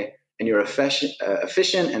day, and you're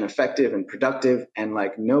efficient and effective and productive, and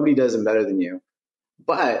nobody does them better than you.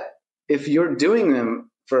 But if you're doing them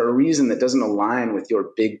for a reason that doesn't align with your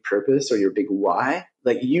big purpose or your big why,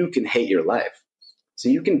 you can hate your life. So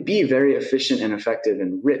you can be very efficient and effective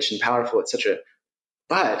and rich and powerful, etc.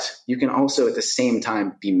 But you can also at the same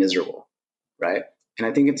time be miserable, right? And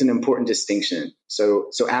I think it's an important distinction. So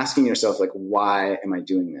asking yourself, like, why am I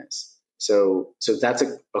doing this? So that's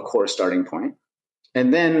a core starting point.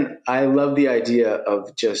 And then I love the idea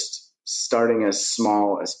of just starting as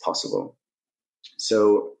small as possible.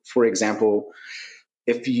 So for example,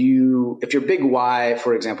 if your big why,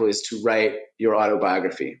 for example, is to write your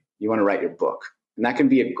autobiography, you want to write your book, and that can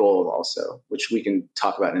be a goal also, which we can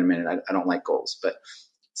talk about in a minute. I don't like goals, but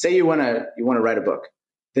say you want to write a book,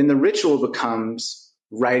 then the ritual becomes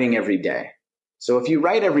writing every day. So if you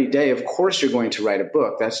write every day, of course you're going to write a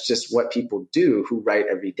book. That's just what people do who write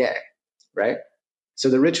every day, right? So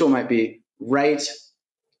the ritual might be write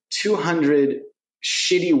 200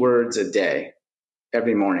 shitty words a day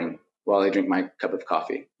every morning while I drink my cup of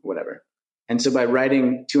coffee, whatever. And so by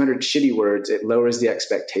writing 200 shitty words, it lowers the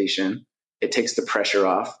expectation. It takes the pressure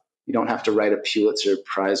off. You don't have to write a Pulitzer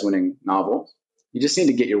Prize winning novel. You just need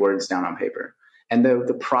to get your words down on paper. And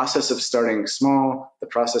the process of starting small, the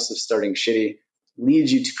process of starting shitty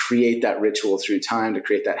leads you to create that ritual through time, to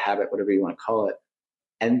create that habit, whatever you want to call it.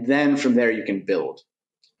 And then from there you can build.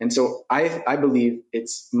 And so I believe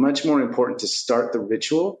it's much more important to start the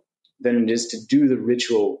ritual than it is to do the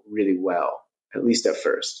ritual really well, at least at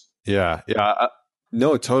first. Yeah.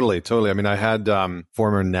 No, totally. I mean, I had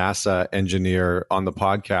former NASA engineer on the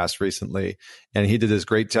podcast recently, and he did this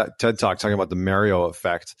great TED Talk talking about the Mario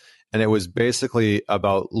effect. And it was basically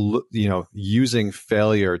about, using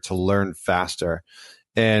failure to learn faster.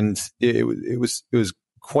 And it was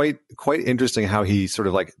quite interesting how he sort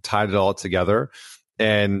of like tied it all together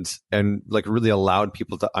and like really allowed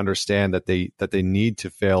people to understand that they need to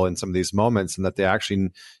fail in some of these moments, and that they actually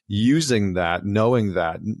using that, knowing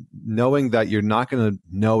that you're not going to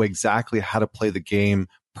know exactly how to play the game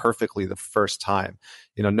perfectly the first time.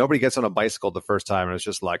 Nobody gets on a bicycle the first time and it's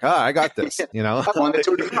just like, I got this, I'm on the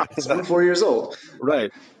Tour de France. I'm 4 years old.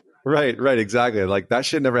 Right. Exactly. Like that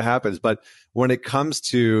shit never happens. But when it comes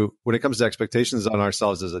to expectations on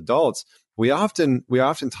ourselves as adults, we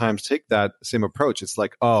oftentimes take that same approach. It's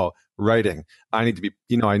like, writing, I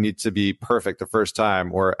need to be perfect the first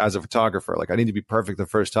time. Or as a photographer, like I need to be perfect the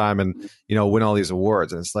first time and, win all these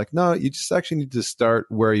awards. And it's like, no, you just actually need to start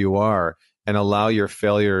where you are and allow your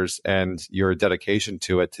failures and your dedication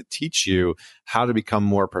to it to teach you how to become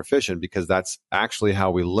more proficient, because that's actually how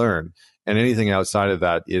we learn. And anything outside of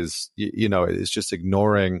that is, is just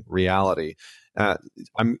ignoring reality. I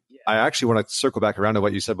actually want to circle back around to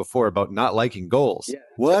what you said before about not liking goals. Yeah.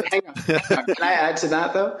 What? Hang on. Can I add to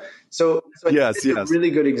that though? So yes. A really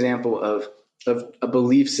good example of a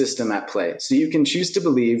belief system at play. So you can choose to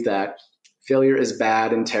believe that failure is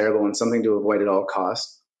bad and terrible and something to avoid at all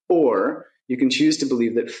costs, or you can choose to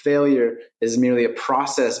believe that failure is merely a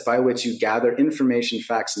process by which you gather information,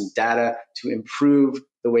 facts, and data to improve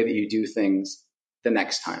the way that you do things the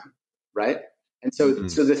next time, right? And so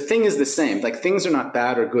the thing is the same. Like things are not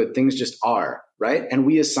bad or good. Things just are, right? And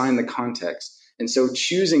we assign the context. And so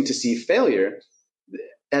choosing to see failure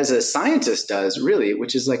as a scientist does, really,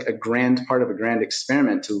 which is like a grand part of a grand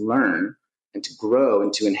experiment to learn and to grow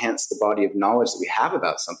and to enhance the body of knowledge that we have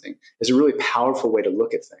about something, is a really powerful way to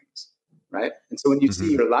look at things, right? And so when you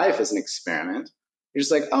see your life as an experiment, you're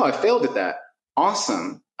just like, oh, I failed at that.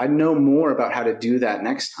 Awesome. I know more about how to do that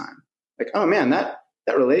next time. Like, oh man, that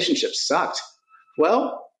relationship sucked.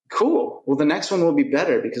 Well, cool. Well, the next one will be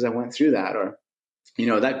better because I went through that. Or,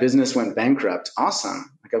 that business went bankrupt.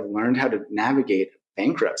 Awesome. Like I've learned how to navigate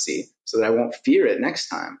bankruptcy so that I won't fear it next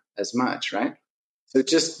time as much, right? So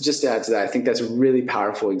just to add to that, I think that's a really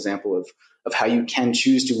powerful example of how you can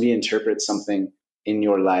choose to reinterpret something in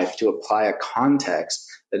your life to apply a context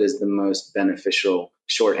that is the most beneficial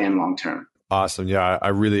short and long term. Awesome. Yeah, I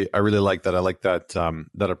really like that. I like that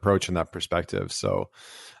that approach and that perspective. So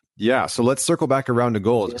yeah, so let's circle back around to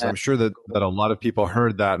goals, because I'm sure that a lot of people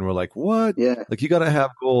heard that and were like, "What? Yeah, like you got to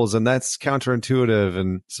have goals, and that's counterintuitive."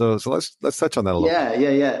 And so let's touch on that a little bit.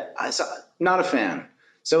 Yeah. Not a fan.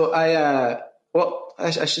 So I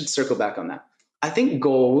should circle back on that. I think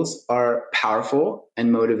goals are powerful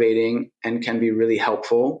and motivating and can be really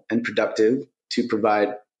helpful and productive to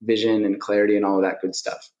provide vision and clarity and all of that good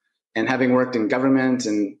stuff. And having worked in government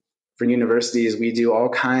and for universities, we do all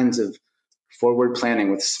kinds of forward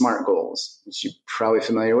planning with SMART goals, which you're probably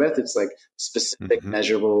familiar with. It's like specific,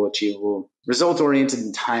 measurable, achievable, result-oriented,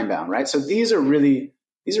 and time-bound, right? So these are really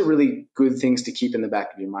good things to keep in the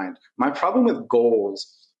back of your mind. My problem with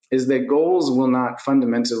goals is that goals will not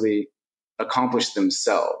fundamentally accomplish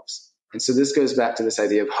themselves. And so this goes back to this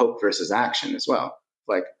idea of hope versus action as well.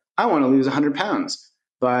 Like, I want to lose 100 pounds.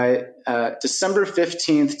 by December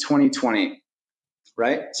 15th, 2020,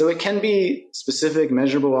 right? So it can be specific,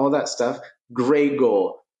 measurable, all that stuff. Great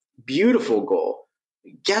goal, beautiful goal.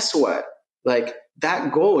 Guess what? Like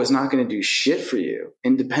that goal is not going to do shit for you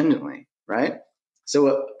independently, right?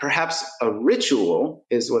 So perhaps a ritual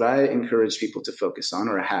is what I encourage people to focus on,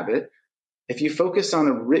 or a habit. If you focus on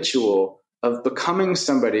a ritual of becoming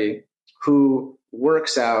somebody who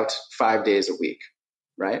works out 5 days a week,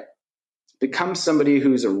 right? Become somebody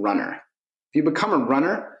who's a runner. If you become a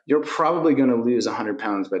runner, you're probably going to lose 100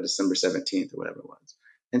 pounds by December 17th or whatever it was.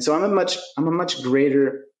 And so I'm a much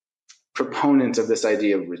greater proponent of this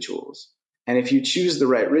idea of rituals. And if you choose the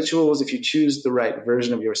right rituals, if you choose the right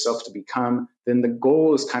version of yourself to become, then the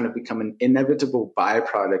goal has kind of become an inevitable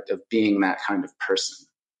byproduct of being that kind of person.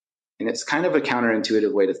 And it's kind of a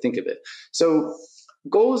counterintuitive way to think of it. So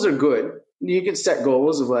goals are good. You can set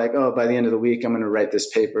goals of like, oh, by the end of the week, I'm going to write this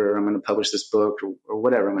paper, I'm going to publish this book, or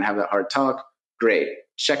whatever. I'm going to have that hard talk. Great.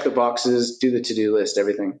 Check the boxes, do the to-do list,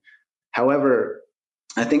 everything. However,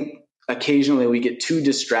 I think occasionally we get too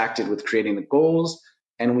distracted with creating the goals,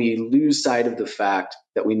 and we lose sight of the fact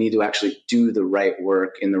that we need to actually do the right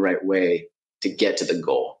work in the right way to get to the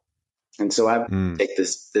goal. And so I take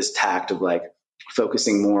this tact of like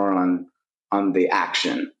focusing more on the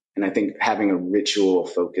action. And I think having a ritual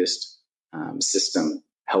focused system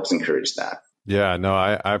helps encourage that. Yeah, no,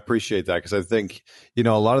 I appreciate that, because I think, a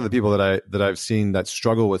lot of the people that I've seen that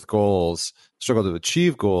struggle to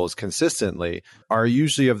achieve goals consistently are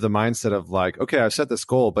usually of the mindset of like, okay, I've set this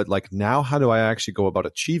goal, but like now how do I actually go about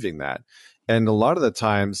achieving that? And a lot of the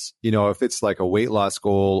times, if it's like a weight loss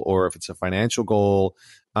goal or if it's a financial goal,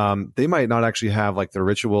 they might not actually have like the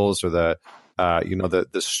rituals or the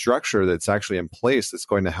structure that's actually in place that's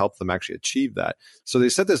going to help them actually achieve that. So they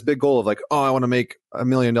set this big goal of like, oh, I want to make $1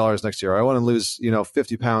 million next year. I want to lose,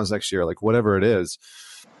 50 pounds next year, like whatever it is.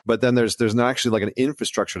 But then there's not actually like an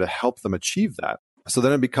infrastructure to help them achieve that. So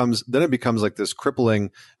then it becomes like this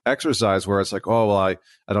crippling exercise where it's like, oh, well, I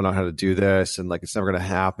don't know how to do this, and like it's never going to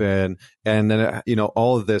happen. And then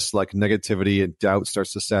all of this like negativity and doubt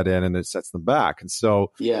starts to set in, and it sets them back. And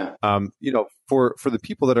so for the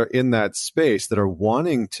people that are in that space, that are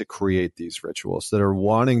wanting to create these rituals, that are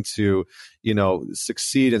wanting to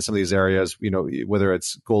succeed in some of these areas, whether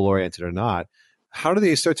it's goal oriented or not, how do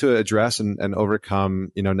they start to address and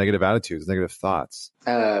overcome negative attitudes, negative thoughts?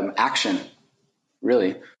 Action.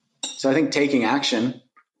 Really. So I think taking action,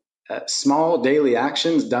 small daily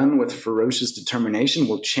actions done with ferocious determination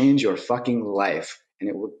will change your fucking life. And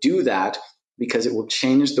it will do that because it will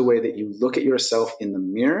change the way that you look at yourself in the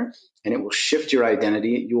mirror, and it will shift your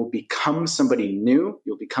identity. You will become somebody new.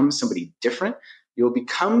 You'll become somebody different. You'll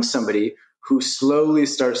become somebody who slowly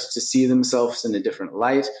starts to see themselves in a different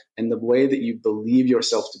light, and the way that you believe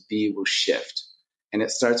yourself to be will shift. And it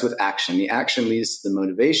starts with action. The action leads to the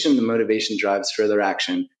motivation. The motivation drives further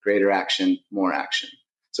action, greater action, more action.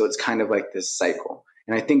 So it's kind of like this cycle.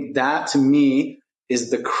 And I think that to me is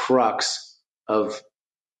the crux of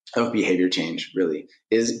behavior change, really,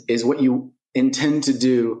 is what you intend to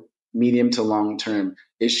do medium to long term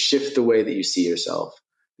is shift the way that you see yourself.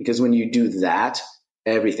 Because when you do that,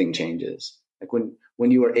 everything changes. Like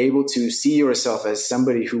when you are able to see yourself as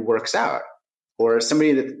somebody who works out, or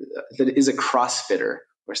somebody that is a CrossFitter,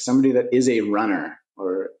 or somebody that is a runner,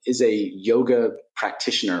 or is a yoga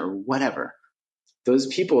practitioner, or whatever. Those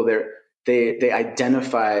people, they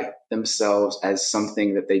identify themselves as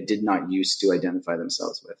something that they did not used to identify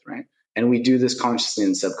themselves with, right? And we do this consciously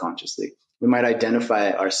and subconsciously. We might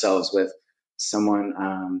identify ourselves with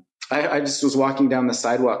someone. I just was walking down the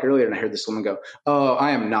sidewalk earlier, and I heard this woman go, "Oh,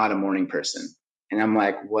 I am not a morning person." And I'm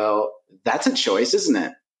like, well, that's a choice, isn't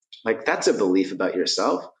it? Like, that's a belief about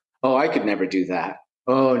yourself. Oh, I could never do that.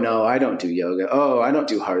 Oh, no, I don't do yoga. Oh, I don't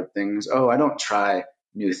do hard things. Oh, I don't try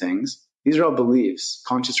new things. These are all beliefs,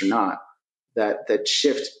 conscious or not, that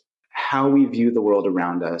shift how we view the world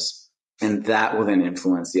around us. And that will then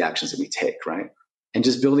influence the actions that we take, right? And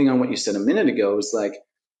just building on what you said a minute ago, is like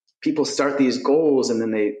people start these goals and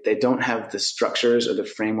then they don't have the structures or the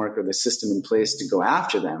framework or the system in place to go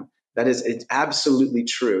after them. It's absolutely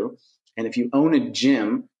true. And if you own a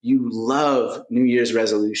gym, you love New Year's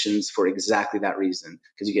resolutions for exactly that reason,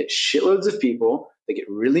 because you get shitloads of people, they get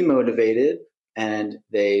really motivated, and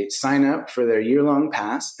they sign up for their year-long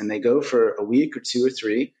pass, and they go for a week or 2 or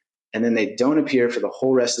 3, and then they don't appear for the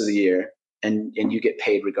whole rest of the year, and you get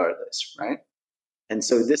paid regardless, right? And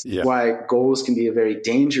so this is why goals can be a very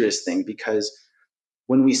dangerous thing, because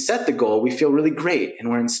when we set the goal, we feel really great, and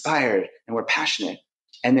we're inspired, and we're passionate.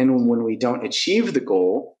 And then when we don't achieve the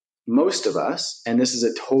goal, most of us, and this is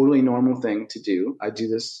a totally normal thing to do, I do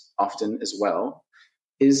this often as well,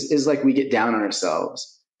 is like we get down on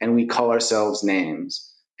ourselves and we call ourselves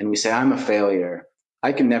names and we say, I'm a failure.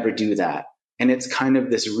 I can never do that. And it's kind of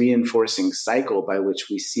this reinforcing cycle by which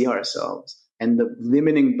we see ourselves. And the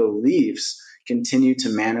limiting beliefs continue to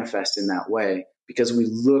manifest in that way because we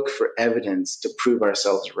look for evidence to prove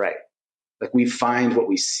ourselves right. Like we find what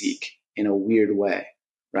we seek in a weird way,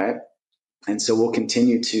 right? And so we'll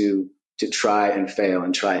continue to try and fail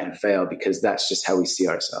because that's just how we see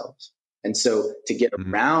ourselves. And so to get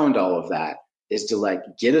around all of that is to like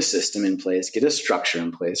get a system in place, get a structure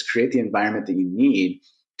in place, create the environment that you need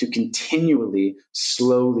to continually,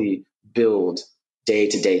 slowly build day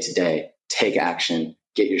to day to day, take action,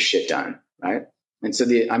 get your shit done, right? And so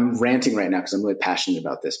I'm ranting right now because I'm really passionate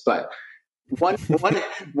about this, but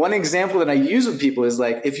one example that I use with people is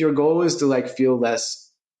like, if your goal is to like feel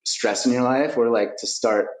less stress in your life or like to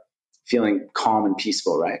start feeling calm and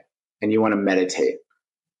peaceful, right? And you want to meditate.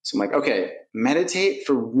 So I'm like, okay, meditate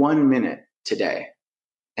for 1 minute today.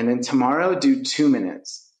 And then tomorrow do 2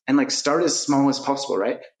 minutes and like start as small as possible,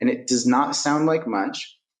 right? And it does not sound like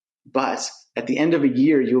much, but at the end of a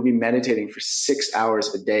year, you'll be meditating for 6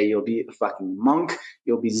 hours a day. You'll be a fucking monk.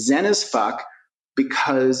 You'll be zen as fuck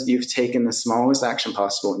because you've taken the smallest action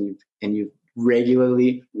possible and you've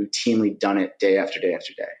regularly, routinely done it day after day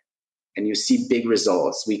after day. And you see big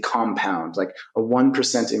results. We compound, like a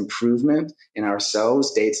 1% improvement in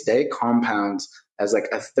ourselves day to day compounds as like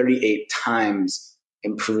a 38 times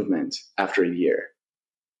improvement after a year.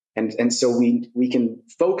 And so we can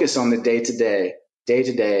focus on the day to day,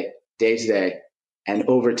 and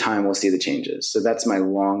over time we'll see the changes. So that's my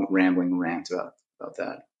long rambling rant about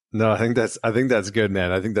that. No, I think that's good,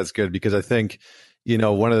 man. I think that's good because I think,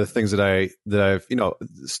 one of the things that I've,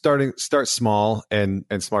 start small and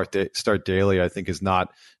start daily, I think is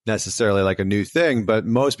not necessarily like a new thing, but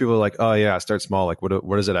most people are like, oh yeah, start small. Like, what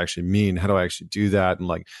does it actually mean? How do I actually do that? And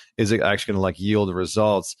like, is it actually going to like yield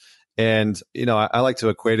results? And, I like to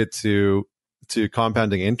equate it to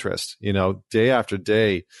compounding interest, day after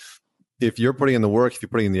day. If you're putting in the work, if you're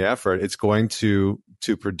putting in the effort, it's going to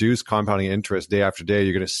produce compounding interest day after day.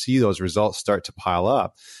 You're going to see those results start to pile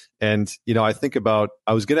up. And, I think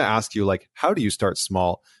I was going to ask you, like, how do you start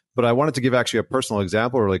small? But I wanted to give actually a personal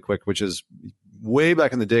example really quick, which is way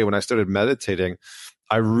back in the day when I started meditating,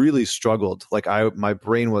 I really struggled. Like my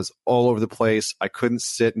brain was all over the place. I couldn't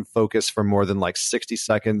sit and focus for more than like 60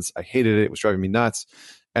 seconds. I hated it. It was driving me nuts.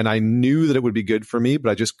 And I knew that it would be good for me,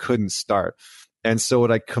 but I just couldn't start. And so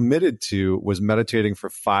what I committed to was meditating for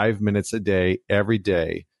 5 minutes a day, every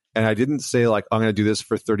day. And I didn't say like, I'm going to do this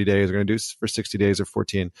for 30 days. I'm going to do this for 60 days or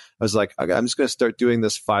 14. I was like, okay, I'm just going to start doing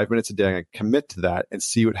this 5 minutes a day. I'm going to commit to that and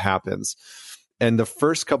see what happens. And the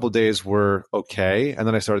first couple of days were okay. And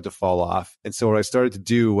then I started to fall off. And so what I started to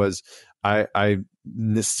do was I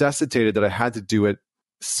necessitated that I had to do it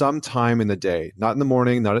sometime in the day, not in the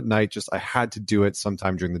morning, not at night, just I had to do it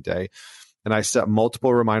sometime during the day. And I set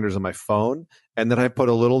multiple reminders on my phone. And then I put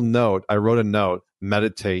a little note. I wrote a note,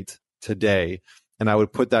 meditate today. And I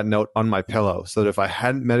would put that note on my pillow so that if I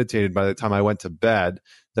hadn't meditated by the time I went to bed,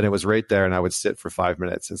 then it was right there and I would sit for 5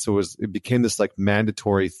 minutes. And so it became this like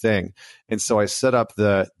mandatory thing. And so I set up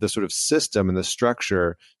the sort of system and the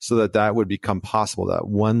structure so that would become possible, that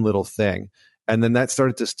one little thing. And then that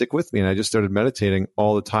started to stick with me. And I just started meditating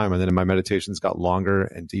all the time. And then my meditations got longer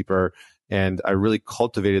and deeper. And I really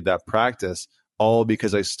cultivated that practice all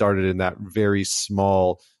because I started in that very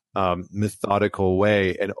small, methodical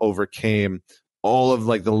way and overcame all of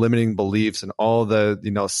like the limiting beliefs and all the,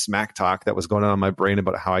 smack talk that was going on in my brain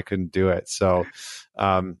about how I couldn't do it. So,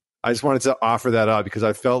 I just wanted to offer that up because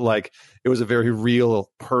I felt like it was a very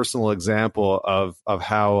real personal example of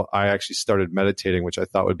how I actually started meditating, which I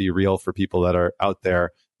thought would be real for people that are out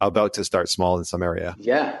there about to start small in some area.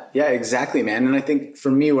 Yeah, exactly, man. And I think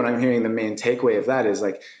for me, what I'm hearing, the main takeaway of that is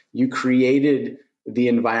like you created the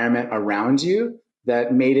environment around you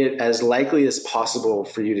that made it as likely as possible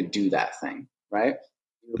for you to do that thing, right?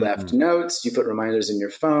 You left notes, you put reminders in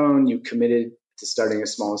your phone, you committed to starting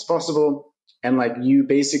as small as possible. And like you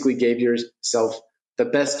basically gave yourself the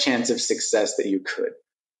best chance of success that you could,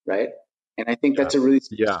 right? And I think that's a really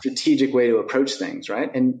strategic way to approach things, right?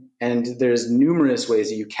 And there's numerous ways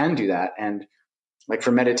that you can do that. And like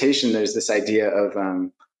for meditation, there's this idea of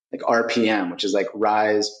like RPM, which is like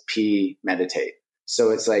rise, pee, meditate.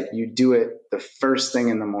 So it's like you do it the first thing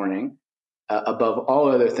in the morning above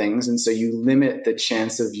all other things. And so you limit the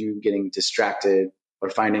chance of you getting distracted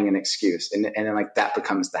or finding an excuse. And then like that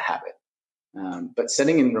becomes the habit. But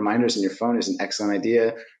setting in reminders in your phone is an excellent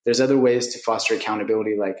idea. There's other ways to foster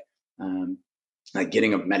accountability, like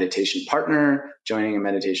getting a meditation partner, joining a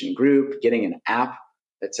meditation group, getting an app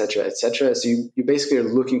et cetera, et cetera. So you basically are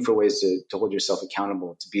looking for ways to hold yourself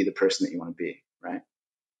accountable to be the person that you want to be, right?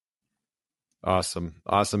 Awesome,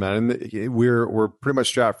 man. And we're pretty much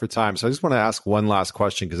strapped for time, so I just want to ask one last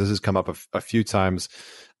question because this has come up a few times,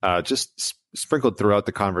 just sprinkled throughout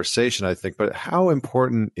the conversation, I think. But how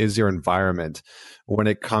important is your environment when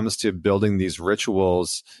it comes to building these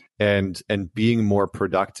rituals and being more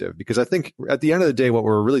productive? Because I think at the end of the day, what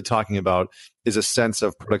we're really talking about is a sense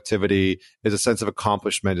of productivity, is a sense of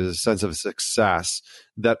accomplishment, is a sense of success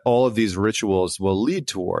that all of these rituals will lead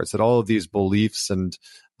towards, that all of these beliefs and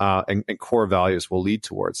core values will lead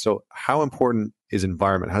towards. So how important is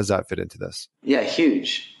environment? How does that fit into this? Yeah,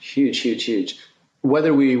 huge.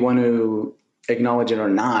 Whether we want to acknowledge it or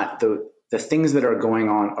not, the things that are going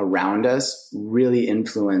on around us really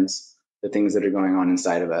influence the things that are going on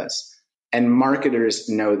inside of us. And marketers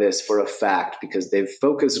know this for a fact because they've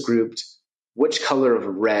focus grouped which color of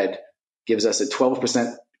red gives us a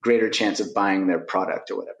 12% greater chance of buying their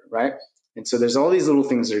product or whatever, right? And so there's all these little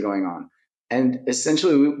things that are going on. And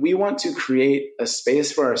essentially, we want to create a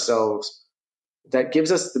space for ourselves that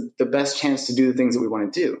gives us the best chance to do the things that we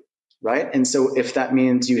want to do, right? And so if that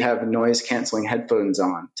means you have noise canceling headphones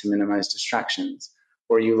on to minimize distractions,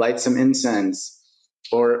 or you light some incense,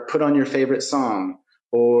 or put on your favorite song,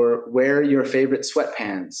 or wear your favorite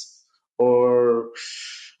sweatpants, or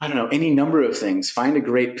I don't know, any number of things. Find a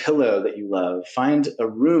great pillow that you love. Find a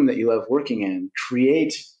room that you love working in.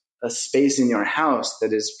 Create a space in your house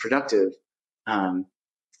that is productive.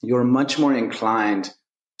 You're much more inclined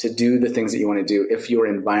to do the things that you want to do if your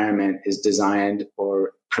environment is designed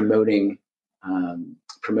or promoting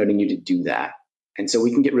you to do that. And so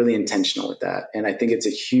we can get really intentional with that. And I think it's a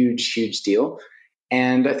huge deal.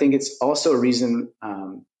 And I think it's also a reason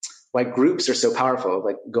why groups are so powerful,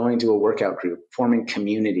 like going to a workout group, forming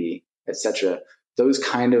community, etc. Those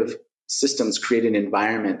kind of systems create an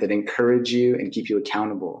environment that encourage you and keep you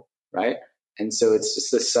accountable, right? And so it's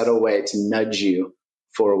just a subtle way to nudge you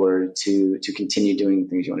forward to continue doing the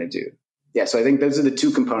things you want to do. Yeah, so I think those are the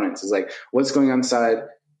two components. Is like what's going on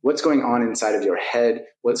inside of your head,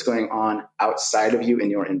 what's going on outside of you in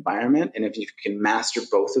your environment. And if you can master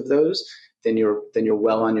both of those, then you're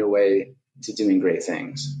well on your way to doing great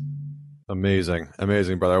things. Amazing,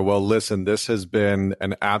 brother. Well, listen, this has been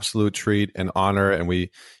an absolute treat and honor, and we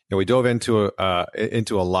dove into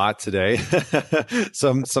a lot today.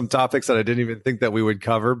 some topics that I didn't even think that we would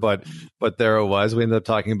cover, but there it was. We ended up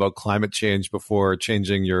talking about climate change before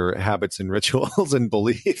changing your habits and rituals and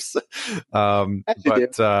beliefs.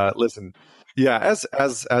 Listen, yeah,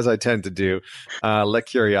 as I tend to do, let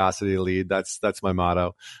curiosity lead. That's my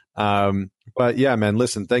motto. But yeah, man,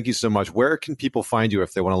 listen, thank you so much. Where can people find you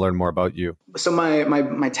if they want to learn more about you? So my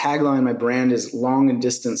tagline, my brand is Long and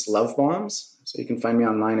Distance Love Bombs. So you can find me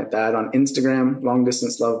online at that, on Instagram, Long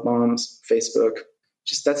Distance Love Bombs, Facebook.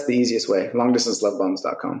 That's the easiest way,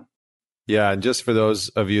 longdistancelovebombs.com. Yeah, and just for those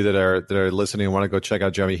of you that are listening and want to go check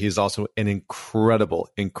out Jeremy, he's also an incredible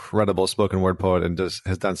spoken word poet and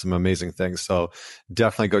has done some amazing things. So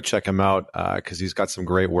definitely go check him out because he's got some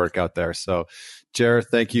great work out there. So Jer,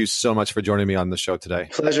 thank you so much for joining me on the show today.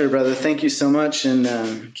 Pleasure, brother. Thank you so much,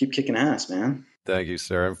 and keep kicking ass, man. Thank you,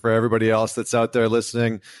 sir. And for everybody else that's out there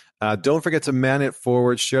listening, don't forget to man it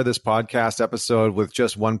forward. Share this podcast episode with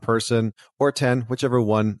just one person or 10, whichever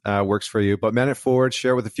one works for you. But man it forward,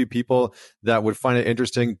 share with a few people that would find it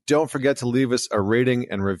interesting. Don't forget to leave us a rating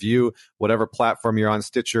and review, whatever platform you're on,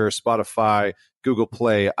 Stitcher, Spotify, Google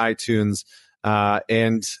Play, iTunes.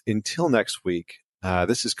 And until next week,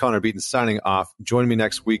 this is Connor Beaton signing off. Join me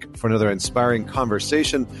next week for another inspiring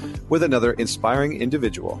conversation with another inspiring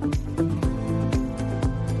individual.